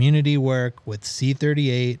your community work with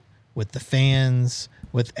C38, with the fans,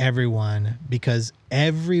 with everyone, because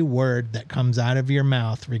every word that comes out of your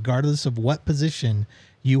mouth, regardless of what position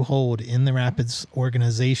you hold in the Rapids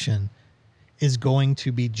organization, is going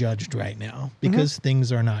to be judged right now because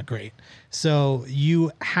things are not great. So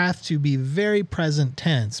you have to be very present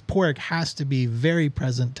tense. Pork has to be very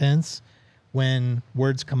present tense when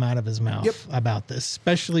words come out of his mouth about this,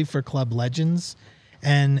 especially for club legends.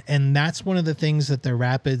 And that's one of the things that the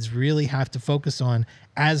Rapids really have to focus on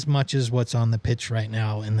as much as what's on the pitch right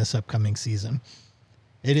now in this upcoming season.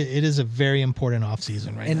 It is a very important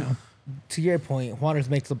offseason right now. To your point,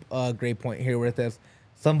 Juaners makes a great point here with this.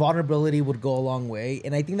 Some vulnerability would go a long way,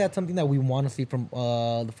 and I think that's something that we want to see from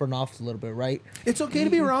the front office a little bit, right? It's okay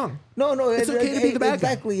to be wrong. No, It's okay to be the bad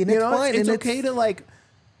guy. Exactly, and it's fine. It's okay to like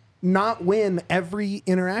not win every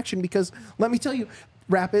interaction because let me tell you,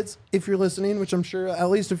 Rapids, if you're listening, which I'm sure at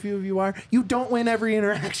least a few of you are, you don't win every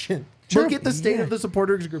interaction. Sure. Look at the state of the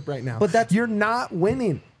supporters group right now. But you're not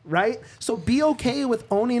winning. Right? So be okay with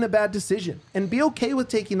owning a bad decision and be okay with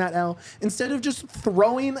taking that L instead of just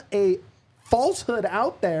throwing a falsehood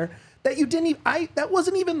out there that you didn't even, that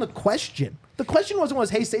wasn't even the question. The question was,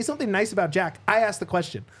 hey, say something nice about Jack. I asked the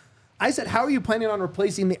question. I said, how are you planning on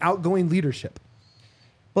replacing the outgoing leadership?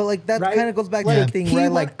 But like that Right? kind of goes back to Like, the thing, he right?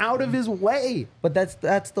 went Like, out of his way. but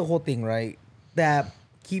that's the whole thing, right? That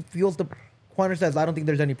he feels the Quanner says, I don't think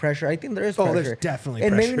there's any pressure. I think there is pressure. Oh, there's definitely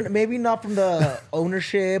and pressure. maybe not from the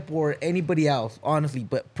ownership or anybody else, honestly,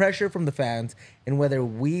 but pressure from the fans. And whether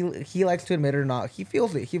he likes to admit it or not, he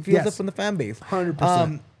feels it. He feels it from the fan base.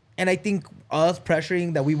 100%. And I think us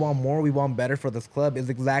pressuring that we want more, we want better for this club is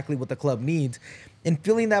exactly what the club needs. And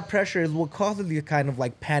feeling that pressure is what causes these kind of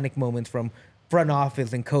like panic moments from front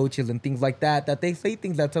office and coaches and things like that they say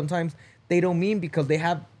things that sometimes they don't mean because they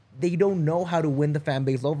don't know how to win the fan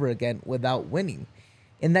base over again without winning.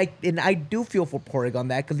 And I do feel for Porg on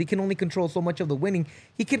that because he can only control so much of the winning.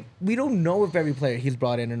 We don't know if every player he's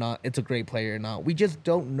brought in or not, it's a great player or not. We just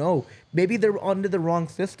don't know. Maybe they're under the wrong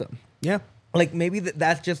system. Yeah. Like maybe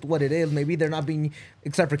that's just what it is. Maybe they're not being,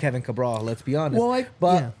 except for Kevin Cabral, let's be honest.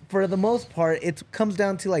 Well, for the most part, it comes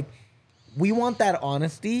down to like, we want that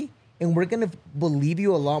honesty and we're going to believe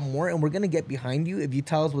you a lot more and we're going to get behind you if you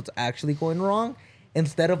tell us what's actually going wrong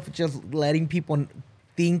instead of just letting people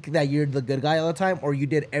think that you're the good guy all the time or you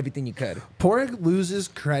did everything you could. Porg loses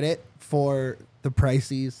credit for the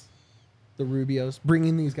Priceys, the Rubios,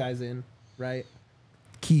 bringing these guys in, right?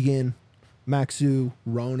 Keegan, Maxu,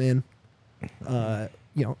 Ronan,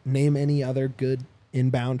 name any other good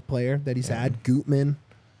inbound player that he's had, Gutman,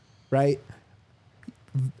 right?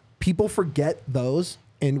 People forget those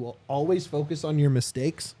and will always focus on your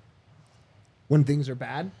mistakes when things are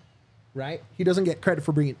bad, right? He doesn't get credit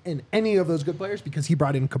for bringing in any of those good players because he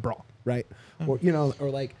brought in Cabral, right?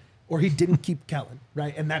 Or he didn't keep Kellen,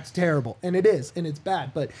 right? And that's terrible. And it is, and it's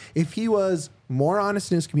bad. But if he was more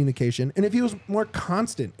honest in his communication, and if he was more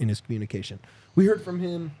constant in his communication, we heard from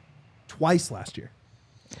him twice last year.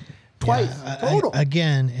 Twice, total.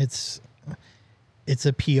 Again, it's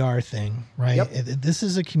a PR thing, right? Yep. This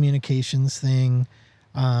is a communications thing.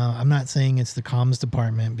 I'm not saying it's the comms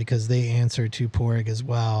department because they answer to Porg as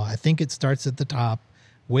well. I think it starts at the top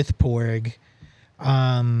with Porg.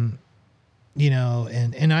 And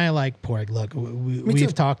I like Porg. Look,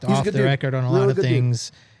 we've talked off the record on a lot of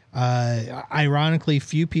things. Ironically,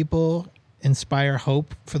 few people inspire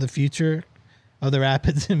hope for the future of the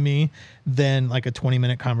Rapids in me than like a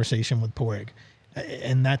 20-minute conversation with Porg.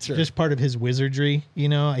 And that's just part of his wizardry.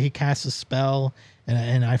 He casts a spell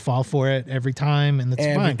and I fall for it every time. And that's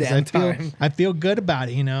fine because I feel good about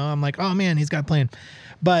it. I'm like, oh man, he's got a plan.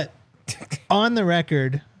 But on the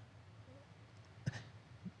record,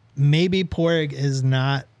 maybe Porg is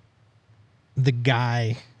not the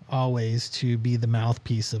guy always to be the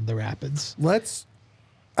mouthpiece of the Rapids.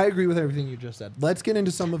 I agree with everything you just said. Let's get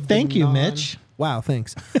into some of Thank you, Mitch. Wow,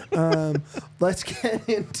 thanks. Let's get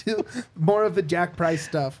into more of the Jack Price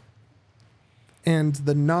stuff and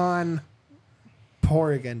the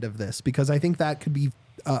non-Porig end of this, because I think that could be,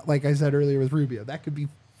 like I said earlier with Rubio, that could be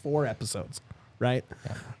 4 episodes, right?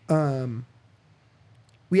 Yeah.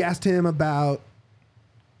 We asked him about,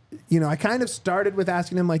 I kind of started with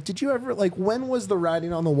asking him, like, did you ever, like, when was the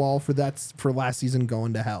writing on the wall for last season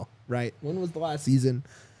going to hell, right? When was the last season?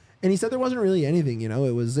 And he said there wasn't really anything, it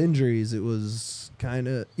was injuries. It was kind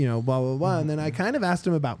of, blah, blah, blah. And then I kind of asked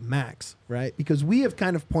him about Max, right? Because we have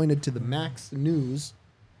kind of pointed to the Max news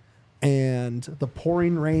and the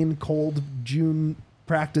pouring rain, cold June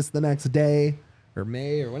practice the next day or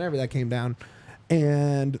May or whenever that came down,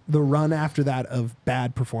 and the run after that of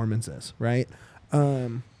bad performances, right?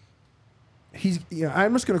 I'm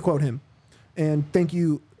just going to quote him, and thank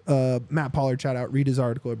you, Matt Pollard, shout out, read his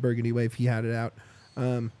article at Burgundy Wave. He had it out.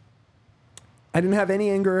 I didn't have any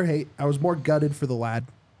anger or hate. I was more gutted for the lad.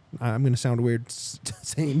 I'm going to sound weird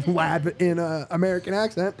saying lad in an American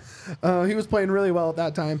accent. He was playing really well at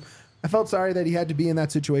that time. I felt sorry that he had to be in that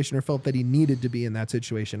situation, or felt that he needed to be in that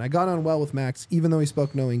situation. I got on well with Max, even though he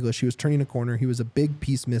spoke no English. He was turning a corner. He was a big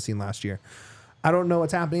piece missing last year. I don't know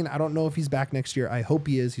what's happening. I don't know if he's back next year. I hope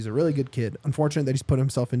he is. He's a really good kid. Unfortunate that he's put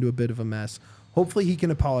himself into a bit of a mess. Hopefully he can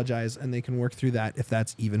apologize and they can work through that if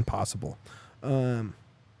that's even possible.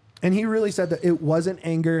 And he really said that it wasn't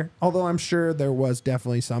anger, although I'm sure there was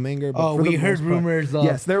definitely some anger. But we heard rumors of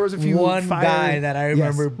yes, there was a few one guy that I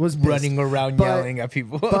remember was running around yelling at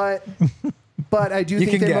people. But I do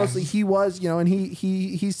think that guess. mostly he was, and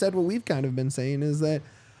he said what we've kind of been saying is that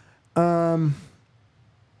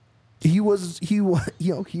he was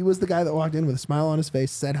the guy that walked in with a smile on his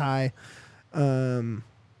face, said hi.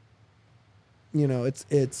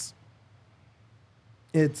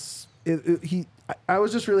 I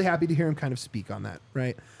was just really happy to hear him kind of speak on that,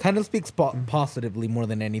 right? Kind of speaks positively more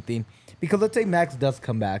than anything. Because let's say Max does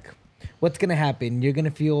come back. What's going to happen? You're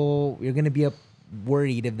going to be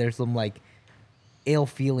worried if there's some like ill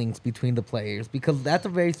feelings between the players, because that's a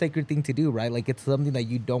very sacred thing to do, right? Like, it's something that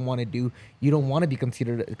you don't want to do. You don't want to be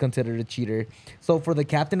considered a cheater. So for the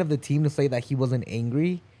captain of the team to say that he wasn't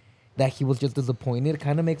angry, that he was just disappointed,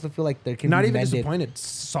 kind of makes it feel like there can not be even mended. Disappointed,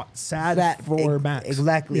 sad for Max.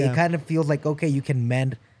 Exactly. Yeah. It kind of feels like, okay, you can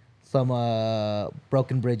mend some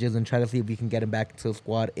broken bridges and try to see if you can get him back into the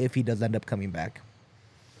squad if he does end up coming back.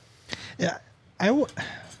 Yeah, I want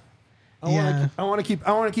to keep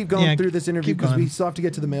going through this interview because we still have to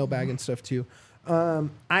get to the mailbag and stuff too. I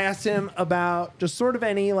asked him about just sort of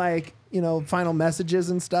any final messages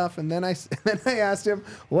and stuff, and then I asked him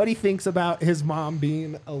what he thinks about his mom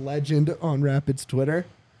being a legend on Rapids Twitter.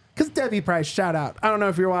 Because Debbie Price, shout out. I don't know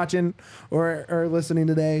if you're watching or listening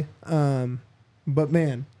today, but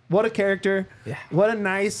man, what a character! Yeah. What a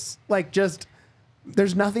nice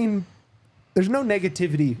there's no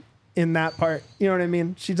negativity in that part. You know what I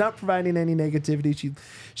mean? She's not providing any negativity.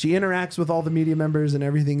 She interacts with all the media members and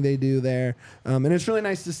everything they do there. And it's really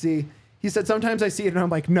nice to see. He said, sometimes I see it and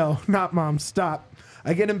I'm like, no, not mom, stop.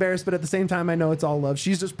 I get embarrassed, but at the same time, I know it's all love.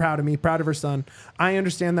 She's just proud of me, proud of her son. I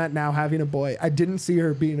understand that now, having a boy. I didn't see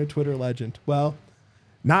her being a Twitter legend. Well,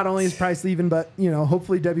 not only is Price leaving, but,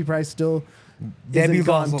 hopefully Debbie Price still Debbie's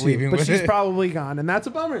gone also too. leaving. But she's probably gone, and that's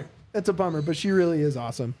a bummer. That's a bummer, but she really is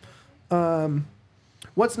awesome.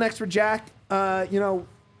 What's next for Jack?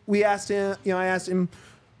 We asked him, I asked him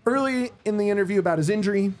early in the interview about his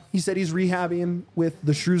injury. He said he's rehabbing with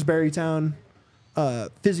the Shrewsbury Town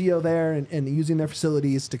physio there and using their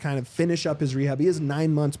facilities to kind of finish up his rehab. He is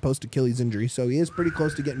 9 months post Achilles injury, so he is pretty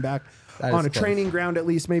close to getting back on a training ground, at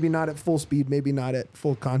least. Maybe not at full speed, maybe not at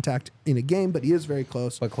full contact in a game, but he is very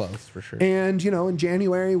close. But close, for sure. And, in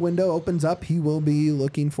January, window opens up. He will be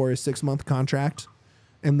looking for his 6-month contract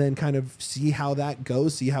and then kind of see how that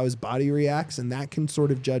goes, see how his body reacts, and that can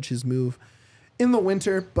sort of judge his move in the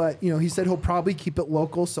winter. But, he said he'll probably keep it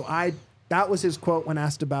local. So that was his quote when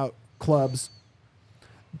asked about clubs.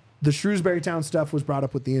 The Shrewsbury Town stuff was brought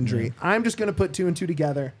up with the injury. Yeah. I'm just going to put 2 and 2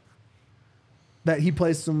 together that he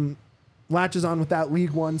plays some latches on with that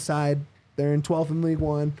League One side. They're in 12th in League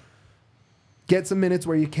One. Get some minutes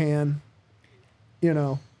where you can,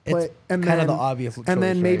 It's kind of the obvious choice, and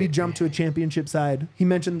then maybe right? jump to a championship side. He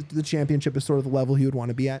mentioned the championship is sort of the level he would want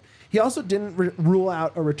to be at. He also didn't rule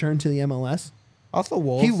out a return to the MLS. Also,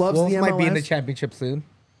 Wolves. He loves Wolves the MLS. might be in the championship soon.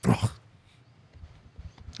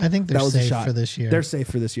 I think they're safe for this year. They're safe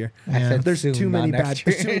for this year. Yeah. There's soon, too many not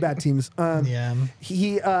bad teams. Yeah.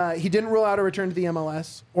 He didn't rule out a return to the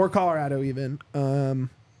MLS or Colorado even.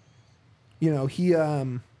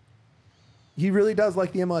 He really does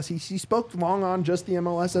like the MLS. He spoke long on just the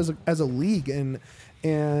MLS as a league, and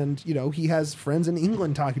And, you know, he has friends in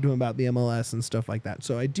England talking to him about the MLS and stuff like that.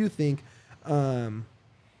 So I do think it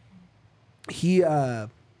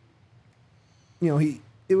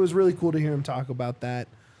was really cool to hear him talk about that.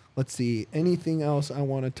 Let's see. Anything else I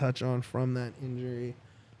want to touch on from that injury?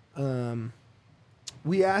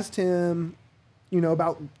 We asked him, you know,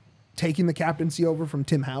 about taking the captaincy over from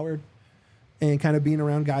Tim Howard and kind of being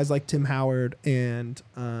around guys like Tim Howard and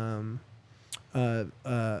our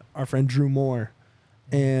friend Drew Moore.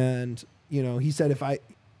 And, you know, he said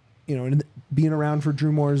being around for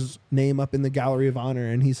Drew Moore's name up in the Gallery of Honor.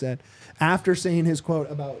 And he said, after saying his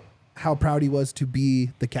quote about how proud he was to be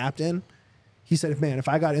the captain, he said, man, if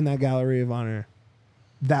I got in that Gallery of Honor,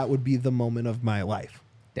 that would be the moment of my life.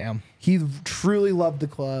 Damn. He truly loved the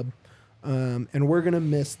club, and we're going to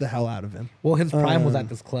miss the hell out of him. Well, his prime was at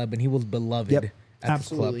this club, and he was beloved at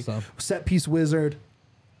absolutely. this club. So. Set piece wizard,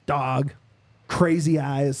 dog, crazy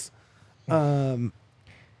eyes.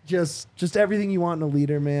 Just everything you want in a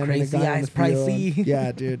leader, man. Crazy and a guy eyes, on the field. pricey.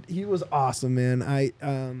 Yeah, dude. He was awesome,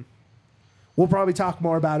 man. We'll probably talk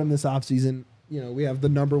more about him this offseason. You know, we have the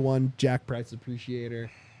number one Jack Price appreciator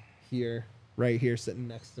here, right here, sitting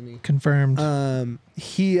next to me. Confirmed. I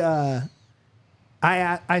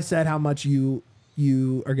said how much you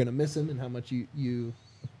are gonna miss him and how much you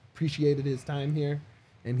appreciated his time here,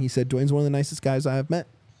 and he said Dwayne's one of the nicest guys I have met.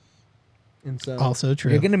 And so Also true.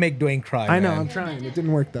 You're going to make Dwayne cry, I know, man. I'm trying. It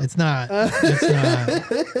didn't work though. It's not. It's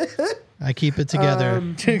not. I keep it together.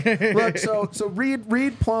 Look, so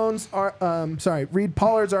read Pollard's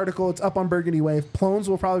article. It's up on Burgundy Wave. Plones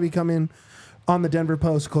will probably be coming on the Denver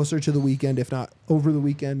Post closer to the weekend, if not over the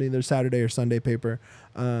weekend, either Saturday or Sunday paper.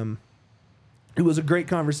 It was a great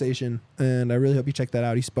conversation, and I really hope you check that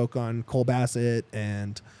out. He spoke on Cole Bassett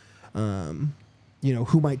and you know,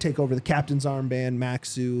 who might take over the captain's armband,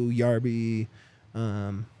 Maxu, Yarby,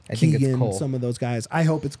 I think it's Keegan, Cole. some of those guys. I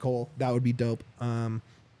hope it's Cole. That would be dope.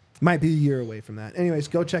 Might be a year away from that. Anyways,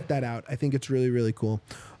 go check that out. I think it's really, really cool.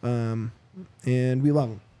 And we love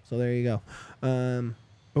him. So there you go.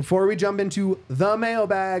 Before we jump into the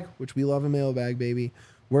mailbag, which we love a mailbag, baby,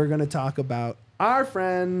 we're going to talk about our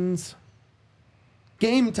friends,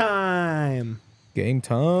 Game Time. Game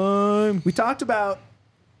time. We talked about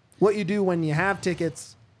what you do when you have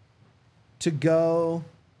tickets to go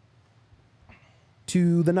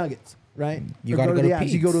to the Nuggets, right? You Or gotta go to the Avs.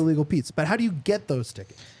 You go Pete's. to Illegal Pete's. But how do you get those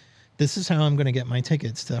tickets? This is how I'm going to get my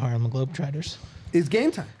tickets to Harlem Globetrotters. It's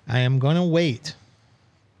Game Time. I am going to wait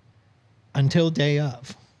until day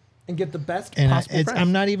of. And get the best And possible price.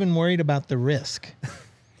 I'm not even worried about the risk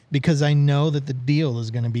because I know that the deal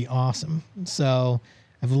is going to be awesome. So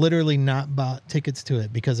I've literally not bought tickets to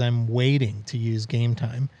it because I'm waiting to use Game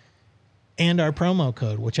Time and our promo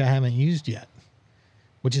code, which I haven't used yet,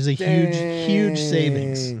 which is a huge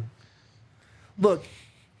savings. Look,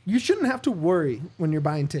 you shouldn't have to worry when you're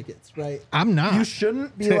buying tickets, right? I'm not. You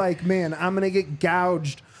shouldn't be like, man, I'm going to get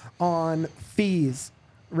gouged on fees,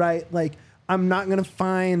 right? Like, I'm not going to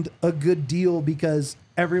find a good deal because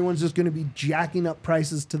everyone's just going to be jacking up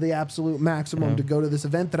prices to the absolute maximum to go to this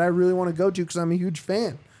event that I really want to go to because I'm a huge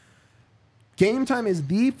fan. Game Time is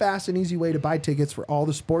the fast and easy way to buy tickets for all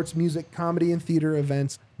the sports, music, comedy, and theater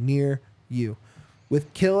events near you.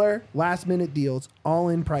 With killer last-minute deals,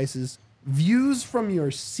 all-in prices, views from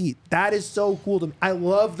your seat. That is so cool to me. I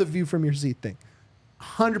love the view from your seat thing.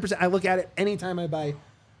 100%. I look at it anytime I buy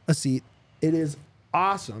a seat. It is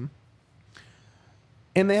awesome.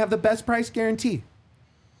 And they have the best price guarantee.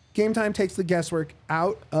 Game Time takes the guesswork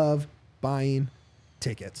out of buying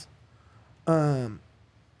tickets.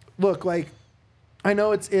 Look, like, I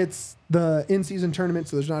know it's the in-season tournament,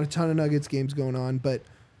 so there's not a ton of Nuggets games going on, but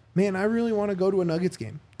man, I really want to go to a Nuggets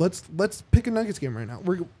game. Let's pick a Nuggets game right now.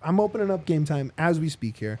 I'm opening up Game Time as we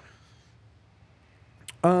speak here.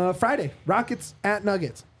 Friday, Rockets at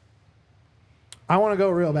Nuggets. I want to go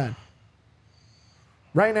real bad.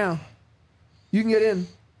 Right now, you can get in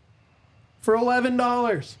for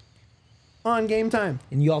 $11 on Game Time.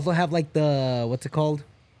 And you also have like the, what's it called?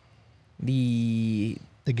 The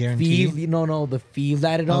guarantee. fees, the fees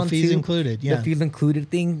added Oh, on fees too. included, yeah. The fees included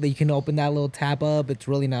thing that you can open that little tab up. It's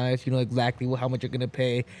really nice. You know exactly how much you're going to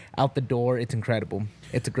pay out the door. It's incredible.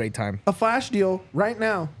 It's a great time. A flash deal right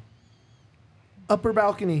now. Upper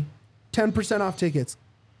balcony, 10% off tickets.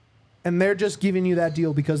 And they're just giving you that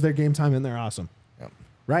deal because they're Game Time and they're awesome. Yep.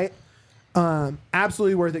 Right?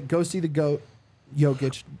 Absolutely worth it. Go see the GOAT,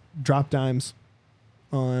 Jokic, drop dimes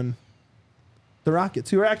on the Rockets,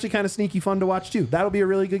 who are actually kind of sneaky fun to watch too. That'll be a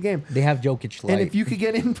really good game. They have Jokic light. And if you could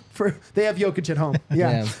get in for, they have Jokic at home.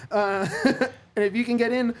 Yeah. And if you can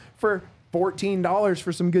get in for $14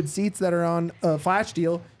 for some good seats that are on a flash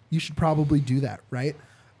deal, you should probably do that, right?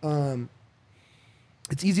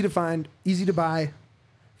 It's easy to find, easy to buy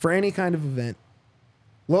for any kind of event.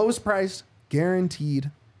 Lowest price,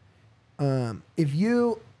 guaranteed. If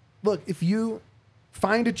you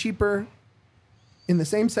find a cheaper in the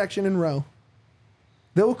same section and row,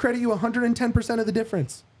 they will credit you 110% of the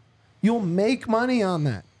difference. You'll make money on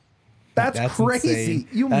that. That's crazy. Insane.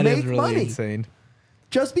 You That is make really money insane.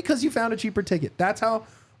 just because you found a cheaper ticket. That's how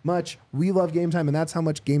much we love Game Time, and that's how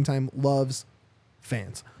much Game Time loves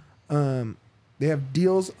fans. They have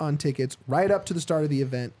deals on tickets right up to the start of the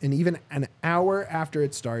event, and even an hour after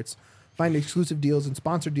it starts. Find exclusive deals and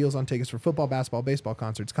sponsored deals on tickets for football, basketball, baseball,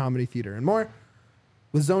 concerts, comedy, theater, and more.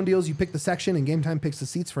 With Zone Deals, you pick the section, and Game Time picks the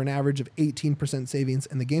seats for an average of 18% savings,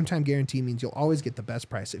 and the Game Time guarantee means you'll always get the best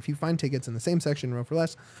price. If you find tickets in the same section, row for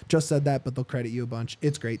less, just said that, but they'll credit you a bunch.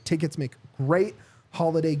 It's great. Tickets make great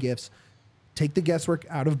holiday gifts. Take the guesswork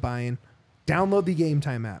out of buying. Download the Game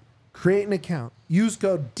Time app. Create an account. Use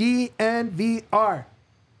code DNVR.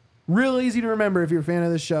 Real easy to remember if you're a fan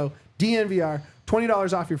of this show. DNVR,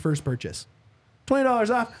 $20 off your first purchase.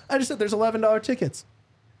 $20 off. I just said there's $11 tickets.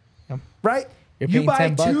 Yep. Right? You're You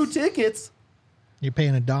paying buy $10. 2 tickets, You're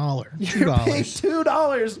paying $1, you're paying $2.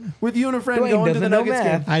 $2 with you and a friend Dwayne going to the doesn't know Nuggets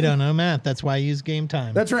math. game. I don't know math. That's why I use Game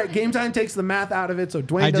Time. That's right. Game Time takes the math out of it, so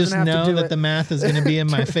Dwayne I doesn't just have to know do that it. the math is going to be in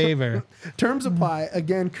my favor. Terms apply.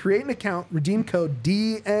 Again, create an account, redeem code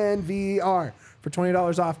DNVR for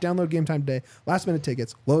 $20 off. Download Game Time today. Last minute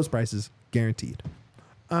tickets, lowest prices guaranteed.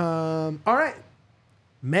 All right.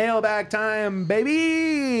 Mailbag time,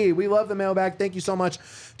 baby. We love the mailbag. Thank you so much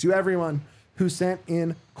to everyone who sent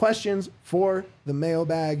in questions for the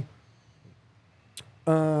mailbag.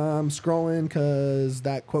 Scrolling because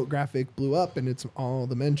that quote graphic blew up and it's all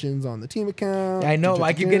the mentions on the team account. I know.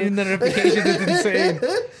 I keep getting the notifications. It's insane.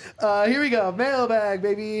 Here we go. Mailbag,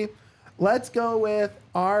 baby. Let's go with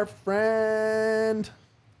our friend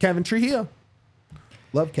Kevin Trujillo.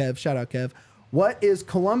 Love Kev. Shout out, Kev. What is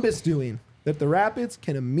Columbus doing that the Rapids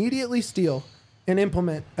can immediately steal and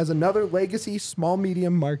implement as another legacy small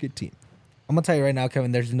medium market team? I'm gonna tell you right now,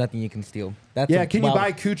 Kevin. There's nothing you can steal. That's Yeah, can you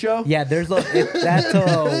buy Cucho? Yeah, that's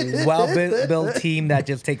a well-built team that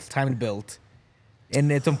just takes time to build,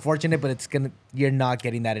 and it's unfortunate, but you're not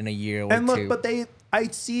getting that in a year or And look, two. but I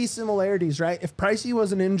see similarities, right? If Pricey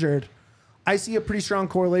wasn't injured, I see a pretty strong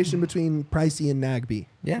correlation between Pricey and Nagby.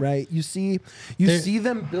 Yeah. Right. You see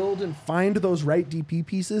them build and find those right DP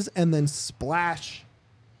pieces and then splash.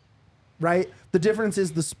 Right. The difference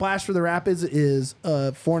is the splash for the Rapids is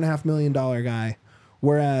a $4.5 million guy,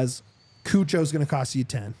 whereas Cucho's going to cost you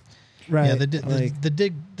 10. Right. Yeah,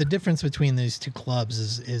 the difference between these two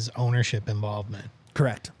clubs is ownership involvement.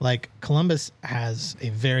 Correct. Like Columbus has a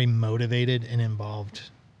very motivated and involved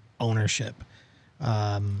ownership.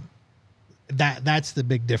 That's the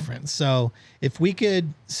big difference. So if we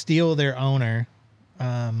could steal their owner,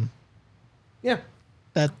 Yeah.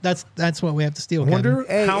 that's what we have to steal. Wonder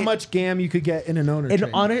Hey, how much GAM you could get in an owner and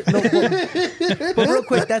trade. on it, no, but real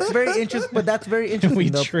quick, that's very interesting. But that's very Kevin. We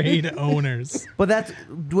interesting. though. trade owners. But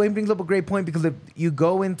Dwayne brings up a great point because if you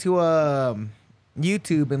go into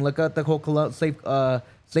YouTube and look at the whole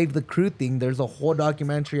Save the Crew thing, there's a whole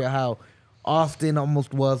documentary of how Austin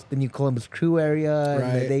almost was the new Columbus Crew area,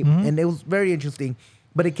 Right. and it was very interesting.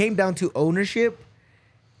 But it came down to ownership,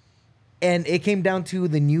 and it came down to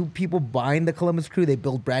the new people buying the Columbus Crew. They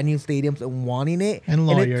built brand new stadiums and wanting it, And it-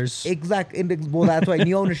 lawyers. exactly. Well, that's why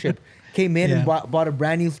new ownership came in and Yeah. bought a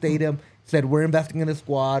brand new stadium. Said we're investing in a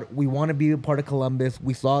squad. We want to be a part of Columbus.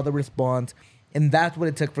 We saw the response, and that's what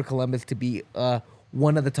it took for Columbus to be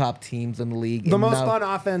one of the top teams in the league. The And most now- fun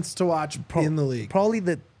offense to watch in the league. Probably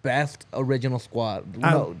the best original squad.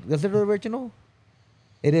 No, is it original?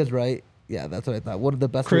 It is, right? Yeah, that's what I thought. What are the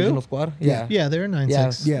best Crew? original squad? Yeah. Yeah, they're a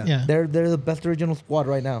 9-6. Yeah. yeah. They're the best original squad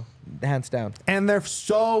right now, hands down. And they're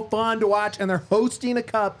so fun to watch, and they're hosting a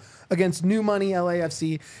cup against New Money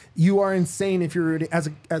LAFC. You are insane if you're rooting as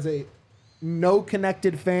a no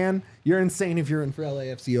connected fan. You're insane if you're in for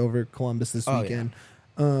LAFC over Columbus this Oh, weekend.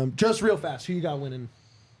 Just real fast, who you got winning?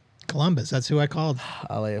 Columbus. That's who I called.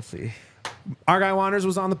 LAFC. Our guy Wanders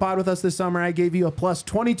was on the pod with us this summer. I gave you a plus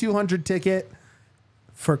 2,200 ticket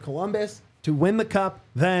for Columbus to win the cup.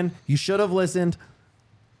 Then you should have listened.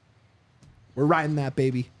 We're riding that,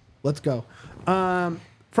 baby. Let's go.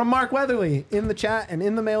 From Mark Weatherly in the chat and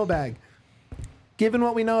in the mailbag. Given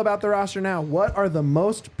what we know about the roster now, what are the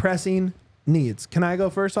most pressing needs? Can I go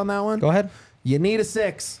first on that one? Go ahead. You need a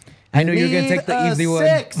 6. I know you're gonna take the need easy a one.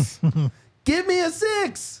 6. Give me a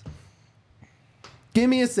 6. Give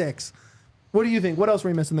me a 6. What do you think? What else were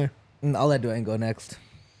we missing there? I'll let Dwayne go next.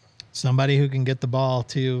 Somebody who can get the ball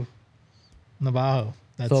to Navajo.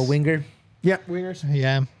 That's So a winger. Yeah, wingers.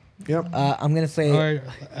 Yeah. Yep. I'm gonna say Or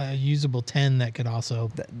a usable 10 that could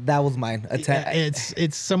also. that was mine. A 10.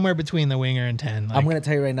 It's somewhere between the winger and 10. Like, I'm gonna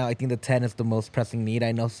tell you right now. I think the 10 is the most pressing need.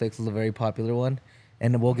 I know 6 is a very popular one,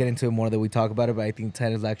 and we'll get into it more that we talk about it. But I think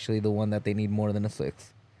 10 is actually the one that they need more than a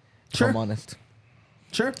 6. Sure. If I'm honest.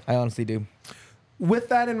 Sure. I honestly do. With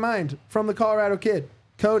that in mind, from the Colorado kid,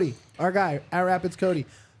 Cody, our guy at Rapids, Cody,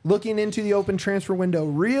 looking into the open transfer window,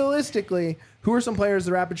 realistically, who are some players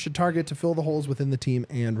the Rapids should target to fill the holes within the team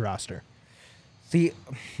and roster? See,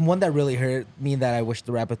 one that really hurt me that I wish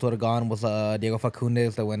the Rapids would have gone was Diego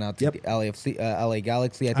Facundes that went out to Yep. the LA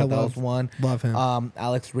Galaxy. I thought that was one. love him.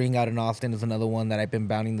 Alex Ring out in Austin is another one that I've been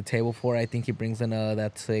bounding the table for. I think he brings in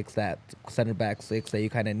that 6, that center back 6 that you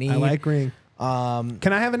kind of need. I like Ring. Um,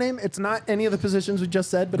 Can I have a name? It's not any of the positions we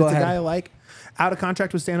just said, but Go it's ahead. a guy I like. Out of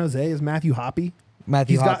contract with San Jose is Matthew Hoppe.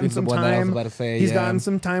 Matthew He's gotten Hoppy's the some one that I was time. about to say. He's yeah. gotten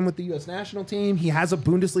some time with the U.S. national team. He has a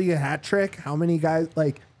Bundesliga hat trick. How many guys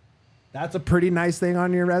like? That's a pretty nice thing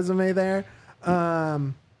on your resume there.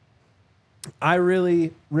 I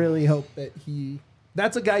really, really hope that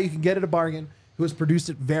that's a guy you can get at a bargain who has produced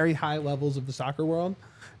at very high levels of the soccer world,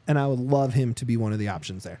 and I would love him to be one of the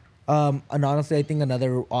options there. And honestly, I think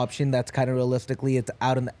another option that's kind of realistically, it's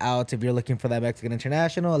out and out. If you're looking for that Mexican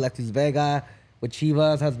international, Alexis Vega with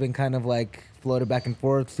Chivas has been kind of like floated back and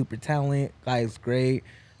forth. Super talent, guy is great.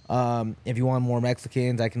 If you want more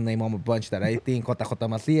Mexicans, I can name them a bunch that I think. JJ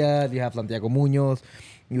Macias, you have Santiago Munoz,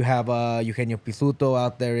 you have Eugenio Pisuto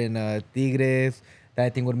out there in Tigres that I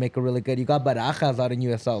think would make a really good. You got Barajas out in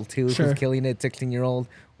USL too, Sure. who's killing it. 16-year-old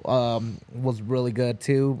was really good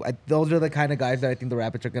too. Those are the kind of guys that I think the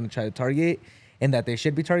Rapids are going to try to target and that they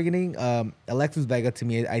should be targeting. Alexis Vega to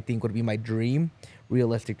me, I think would be my dream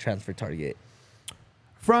realistic transfer target.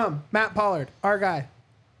 From Matt Pollard, our guy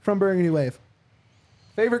from Burgundy Wave.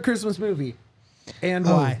 Favorite Christmas movie and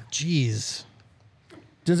why? Jeez.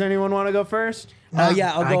 Does anyone want to go first?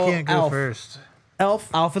 Yeah, I'll go I can't go Alf. first. Elf.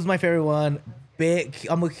 Alf is my favorite one.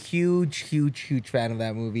 I'm a huge fan of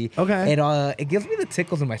that movie. Okay. It gives me the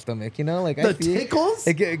tickles in my stomach, you know? Like The tickles?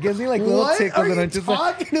 It gives me like little What tickles, are and you I'm just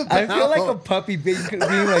like, talking I feel like a about? puppy being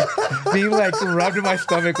rubbed in my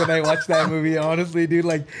stomach when I watch that movie. Honestly, dude,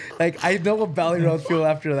 like I know what Valley Roads feel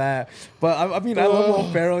after that. But I mean, I love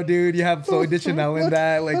Will Ferrell, dude. You have Zoe Deschanel in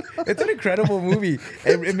that. Like, it's an incredible movie.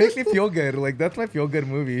 It makes me feel good. Like, that's my feel good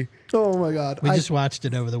movie. Oh my God. We just watched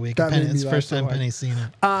it over the weekend. That made me It's the laugh first so time hard. Penny's seen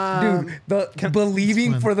it. Dude, the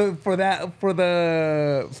believing swim. for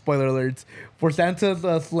the spoiler alerts for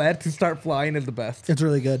Santa's sled to start flying is the best. It's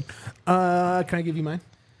really good. Can I give you mine?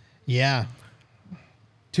 Yeah.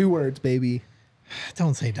 2 words, baby.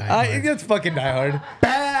 Don't say Die Hard. It's fucking Die Hard.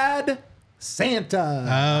 Bad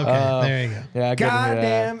Santa. Okay, there you go. Yeah, I give him that.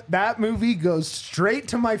 Goddamn, that movie goes straight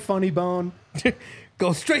to my funny bone.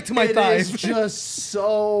 Go straight to my It thighs. is just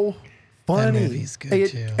so funny. movie's good,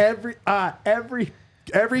 too.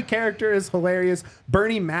 Every character is hilarious.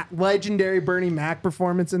 Bernie Mac, legendary Bernie Mac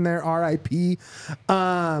performance in there. R.I.P.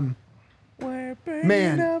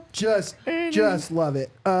 Man, just love it.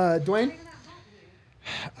 Dwayne.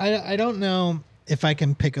 I don't know if I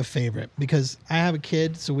can pick a favorite because I have a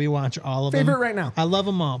kid, so we watch all of them. Favorite right now. I love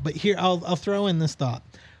them all, but here I'll throw in this thought.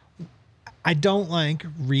 I don't like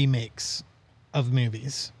remakes of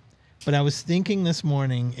movies, but I was thinking this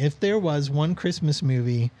morning if there was one Christmas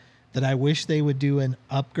movie that I wish they would do an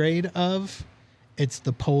upgrade of, it's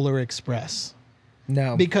the Polar Express.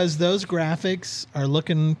 No. Because those graphics are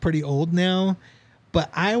looking pretty old now, but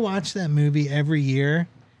I watch that movie every year,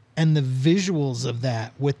 and the visuals of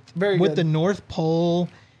that with Very good. the North Pole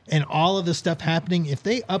and all of the stuff happening, if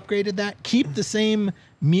they upgraded that, keep the same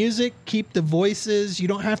music, keep the voices, you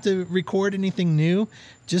don't have to record anything new,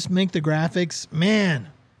 just make the graphics, man,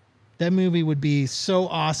 that movie would be so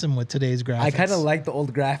awesome with today's graphics. I kind of like the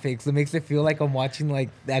old graphics. It makes it feel like I'm watching like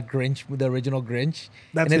that Grinch, the original Grinch.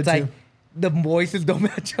 That's and it's good, like too. the voices don't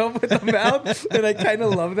match up with the mouth, and I kind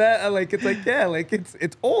of love that. It's like yeah, like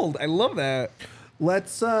it's old. I love that.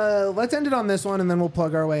 Let's end it on this one, and then we'll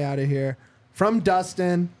plug our way out of here. From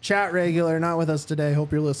Dustin, chat regular, not with us today.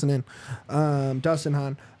 Hope you're listening. Dustin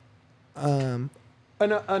Hahn, a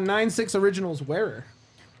 9-6 Originals wearer.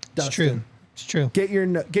 It's Dustin. true. It's true. Get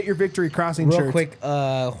your Victory Crossing Real shirts. quick,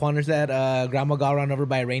 Juaner said Grandma got run over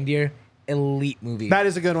by a reindeer. Elite movie. That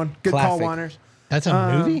is a good one. Good call, Classic. Wanners. That's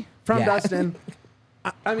a movie? From Yeah. Dustin.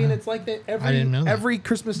 I mean, it's like that. I didn't know that. Every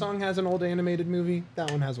Christmas song has an old animated movie.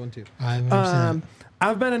 That one has one too. I've never seen it.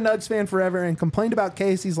 I've been a Nugs fan forever and complained about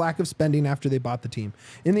KC's lack of spending after they bought the team.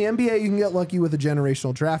 In the NBA, you can get lucky with a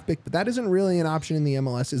generational draft pick, but that isn't really an option in the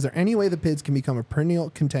MLS. Is there any way the Pids can become a perennial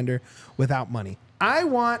contender without money? I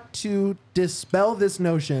want to dispel this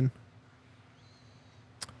notion.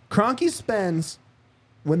 Kroenke spends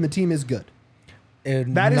when the team is good.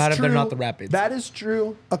 And That is not if true. they're not the Rapids. That is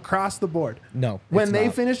true across the board. No, When it's they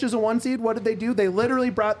not. finished as a 1 seed, what did they do? They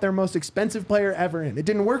literally brought their most expensive player ever in. It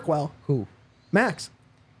didn't work well. Who? Max.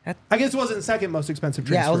 That- I guess it wasn't the second most expensive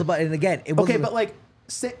transfer. Yeah, I was about. And again, it was Okay, but like,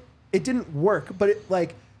 it didn't work. But it,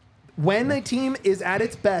 like, when a team is at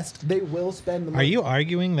its best, they will spend the money. Are you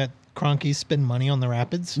arguing that Kroenke spend money on the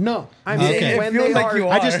Rapids? No, I'm Okay. saying It when feels they like are. you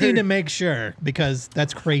I just are. need to make sure because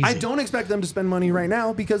that's crazy. I don't expect them to spend money right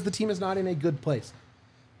now because the team is not in a good place.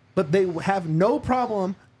 But they have no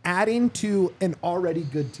problem adding to an already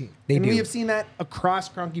good team. They and do. we have seen that across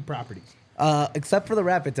Kroenke properties. Except for the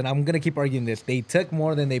Rapids, and I'm gonna keep arguing this. They took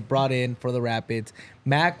more than they brought in for the Rapids.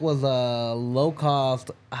 Mac was a low cost,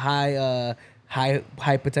 high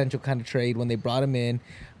potential kind of trade when they brought him in.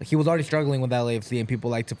 He was already struggling with LAFC, and people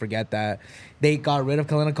like to forget that. They got rid of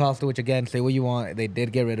Kellen Acosta, which again, say what you want, they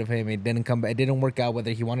did get rid of him. It didn't come. It didn't work out whether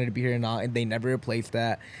he wanted to be here or not, and they never replaced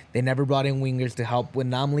that. They never brought in wingers to help when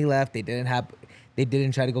Nomley left. They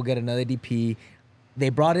didn't try to go get another DP. They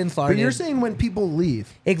brought in Sardin. But you're saying when people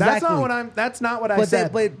leave. Exactly. That's not what I But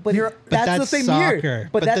said. but You're- that's the same year. soccer.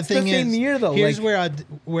 But that's the thing the same is, year though. Here's Like,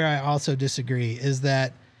 where I also disagree is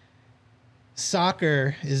that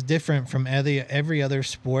soccer is different from every other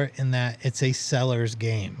sport in that it's a seller's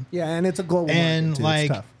game. yeah, and it's a global And market, too. like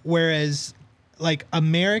It's tough. whereas like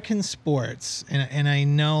American sports and I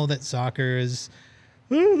know that soccer is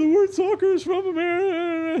the word soccer is from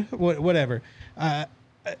America, whatever.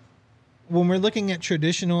 When we're looking at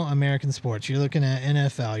traditional American sports, you're looking at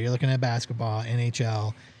NFL, you're looking at basketball,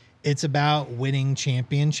 NHL. It's about winning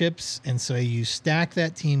championships, and so you stack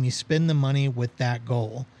that team, you spend the money with that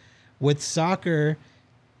goal. With soccer,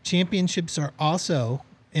 championships are also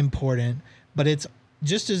important, but it's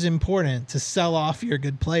just as important to sell off your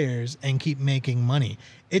good players and keep making money.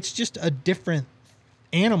 It's just a different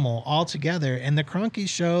animal altogether, and the Kroenkes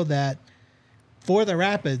show that for the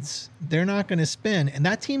Rapids, they're not going to spend, and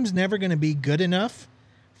that team's never going to be good enough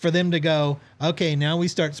for them to go, okay, now we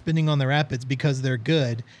start spending on the Rapids because they're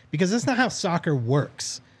good, because that's not how soccer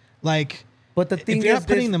works. Like, but the thing if you're is not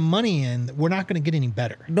putting the money in, we're not going to get any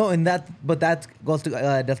better. no, and that goes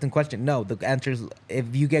to Dustin's question. No, the answer is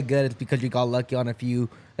if you get good, it's because you got lucky on a few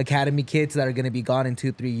academy kids that are going to be gone in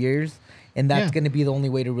 2-3 years, and that's Yeah. going to be the only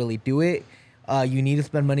way to really do it. You need to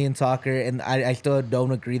spend money in soccer, and I still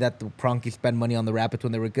don't agree that the Kroenke spent money on the Rapids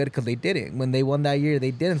when they were good because they didn't. When they won that year,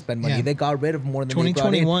 they didn't spend money. Yeah. They got rid of more than they brought in.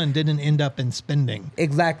 2021 didn't end up in spending.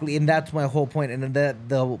 Exactly, and that's my whole point. And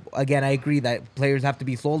the again, I agree that players have to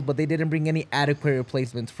be sold, but they didn't bring any adequate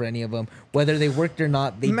replacements for any of them, whether they worked or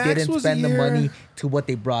not. They Max didn't was a spend the year- money to what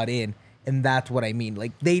they brought in, and that's what I mean.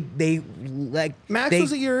 Like they like Max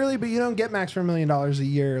was a year early, but you don't get Max for $1 million a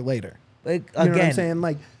year later. like, You know what I'm again. saying?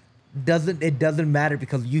 Like, It doesn't matter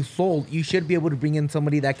because you sold. You should be able to bring in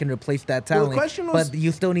somebody that can replace that Well, the talent. question was- but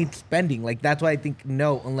you still need spending. Like that's why I think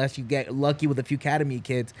no, unless you get lucky with a few academy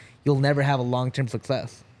kids, you'll never have a long-term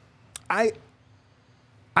success.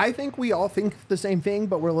 I think we all think the same thing,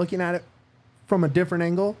 but we're looking at it from a different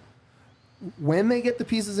angle. When they get the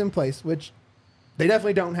pieces in place, which they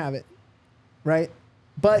definitely don't have it, right?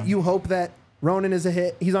 But you hope that Ronan is a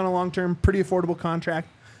hit. He's on a long-term, pretty affordable contract,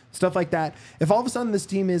 stuff like that. If all of a sudden this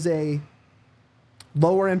team is a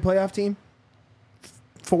lower-end playoff team,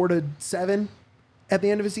 4 to 7 at the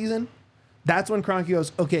end of a season, that's when Kroenke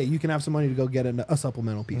goes, okay, you can have some money to go get a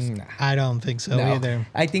supplemental piece. I don't think so No, either.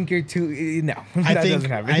 I think you're too. No, I that think doesn't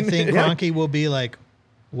happen. I think Yeah. Kroenke will be like,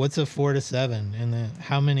 what's a 4 to 7, and then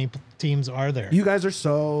how many teams are there? You guys are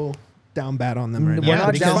so down bad on them right We're now. yeah,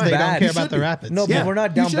 not because down they bad. don't You care should about the be. Rapids. No, Yeah, but we're not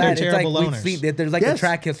you down should. bad. They're It's like terrible we've owners. seen that there's like Yes. a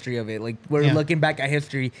track history of it. Like we're Yeah. looking back at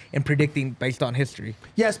history and predicting based on history.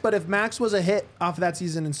 Yes, but if Max was a hit off of that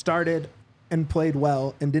season and started and played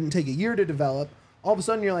well and didn't take a year to develop, all of a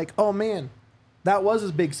sudden you're like, oh man, that was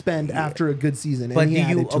a big spend after a good season. And But he do you-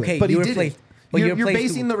 added to okay, it. But he you did replaced- it. but you You're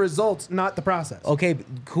replaced- basing the results, not the process. Okay,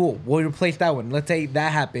 cool. We'll replace that one. Let's say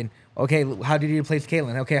that happened. Okay, how did you replace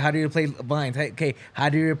Kalen? Okay, how did you replace Vines? Okay, how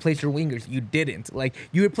did you replace your wingers? You didn't. Like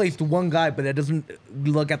you replaced one guy, but that doesn't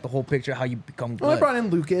look at the whole picture. How you become good. Well, they brought in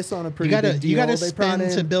Lucas on a You pretty gotta big deal. you gotta They brought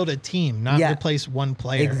spend to in- build a team, not Yeah. replace one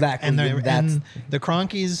player. Exactly, And, and that's- and the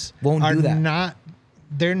Kroenkes Won't are do that. not.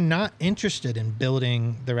 They're not interested in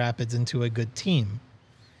building the Rapids into a good team.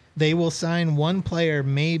 They will sign one player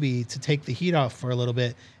maybe to take the heat off for a little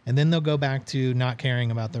bit, and then they'll go back to not caring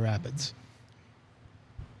about the Rapids.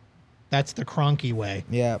 That's the Kroenke way.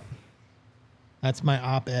 Yeah. That's my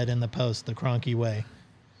op-ed in the Post, the Kroenke way.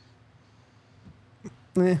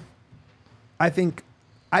 I think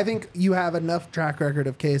I think you have enough track record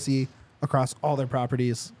of KSE across all their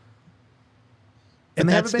properties. And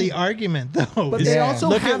they that's haven't the argument, though. But is they also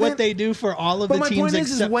look at haven't- what they do for all of But the my teams point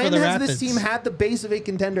is except when for the has Rapids. this team had the base of a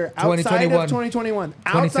contender outside 2021. of 2021?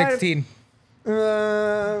 Outside of- 2016.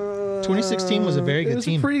 2016 was a very good it was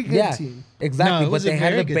team. A pretty good Yeah, team. exactly. No, it but was a they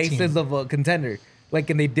had very the good basis team. of a contender,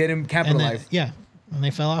 and they didn't and capitalize. then, and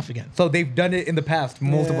they fell off again. So they've done it in the past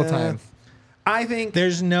multiple Yeah. times. I think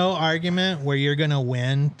There's no argument where you're going to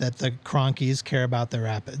win that the Cronkies care about the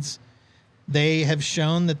Rapids. They have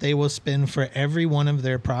shown that they will spin for every one of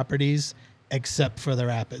their properties except for the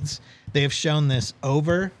Rapids. They have shown this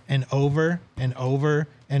over and over and over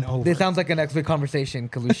and over. This sounds like an next week conversation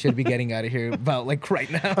because we should be getting out of here about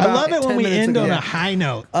right now. I love it 10 when we minutes end ago. on Yeah. a high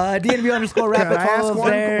note. DNVR underscore Can Rapids. I ask Follow us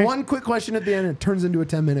there. one quick question at the end? It turns into a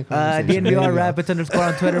 10-minute conversation. There you DNVR go. Rapids underscore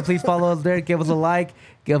on Twitter. Please follow us there. Give us a like.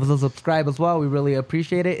 Give us a subscribe as well. We really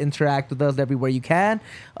appreciate it. Interact with us everywhere you can.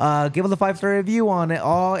 Give us a 5-star review on it.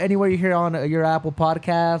 Anywhere you hear on your Apple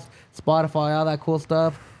Podcast, Spotify, all that cool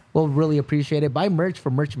stuff. We'll really appreciate it. Buy merch for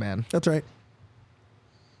Merch Man. That's right.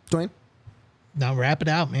 Dwayne? Now wrap it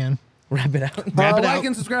out, man. Wrap it out. Wrap it like out.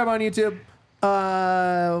 and subscribe on YouTube.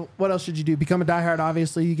 What else should you do? Become a diehard,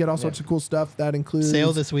 obviously. You get all sorts of cool stuff. That includes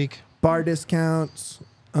Sale this week. bar discounts.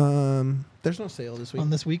 There's no sale this week. On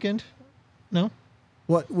this weekend? No?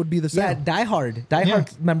 What would be the sale? Yeah, Die Hard. Die Hard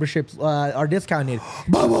memberships are discounted.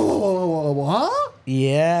 Whoa, whoa, whoa, whoa, whoa, whoa, huh?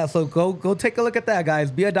 Yeah, so go take a look at that,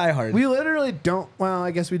 guys. Be a Die Hard. We literally don't. Well,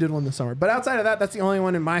 I guess we did one this summer. But outside of that, that's the only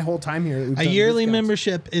one in my whole time here. That we've A done yearly discounts.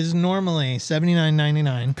 membership is normally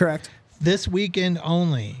 $79.99. Correct. This weekend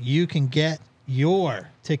only, you can get your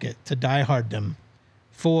ticket to Die Harddom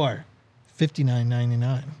for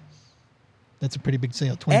 $59.99. That's a pretty big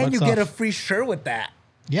sale. 20 and bucks you get a off. free shirt with that.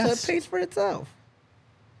 Yes. So it pays for itself.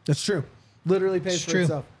 That's true. Literally pays It's for true.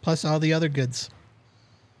 itself. Plus all the other goods.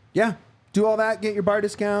 Yeah. Do all that. Get your bar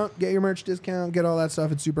discount. Get your merch discount. Get all that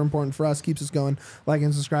stuff. It's super important for us. Keeps us going. Like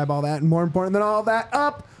and subscribe. All that. And more important than all that,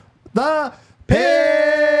 up the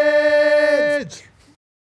pits.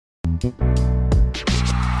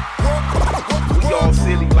 We all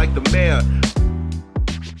silly like the mayor.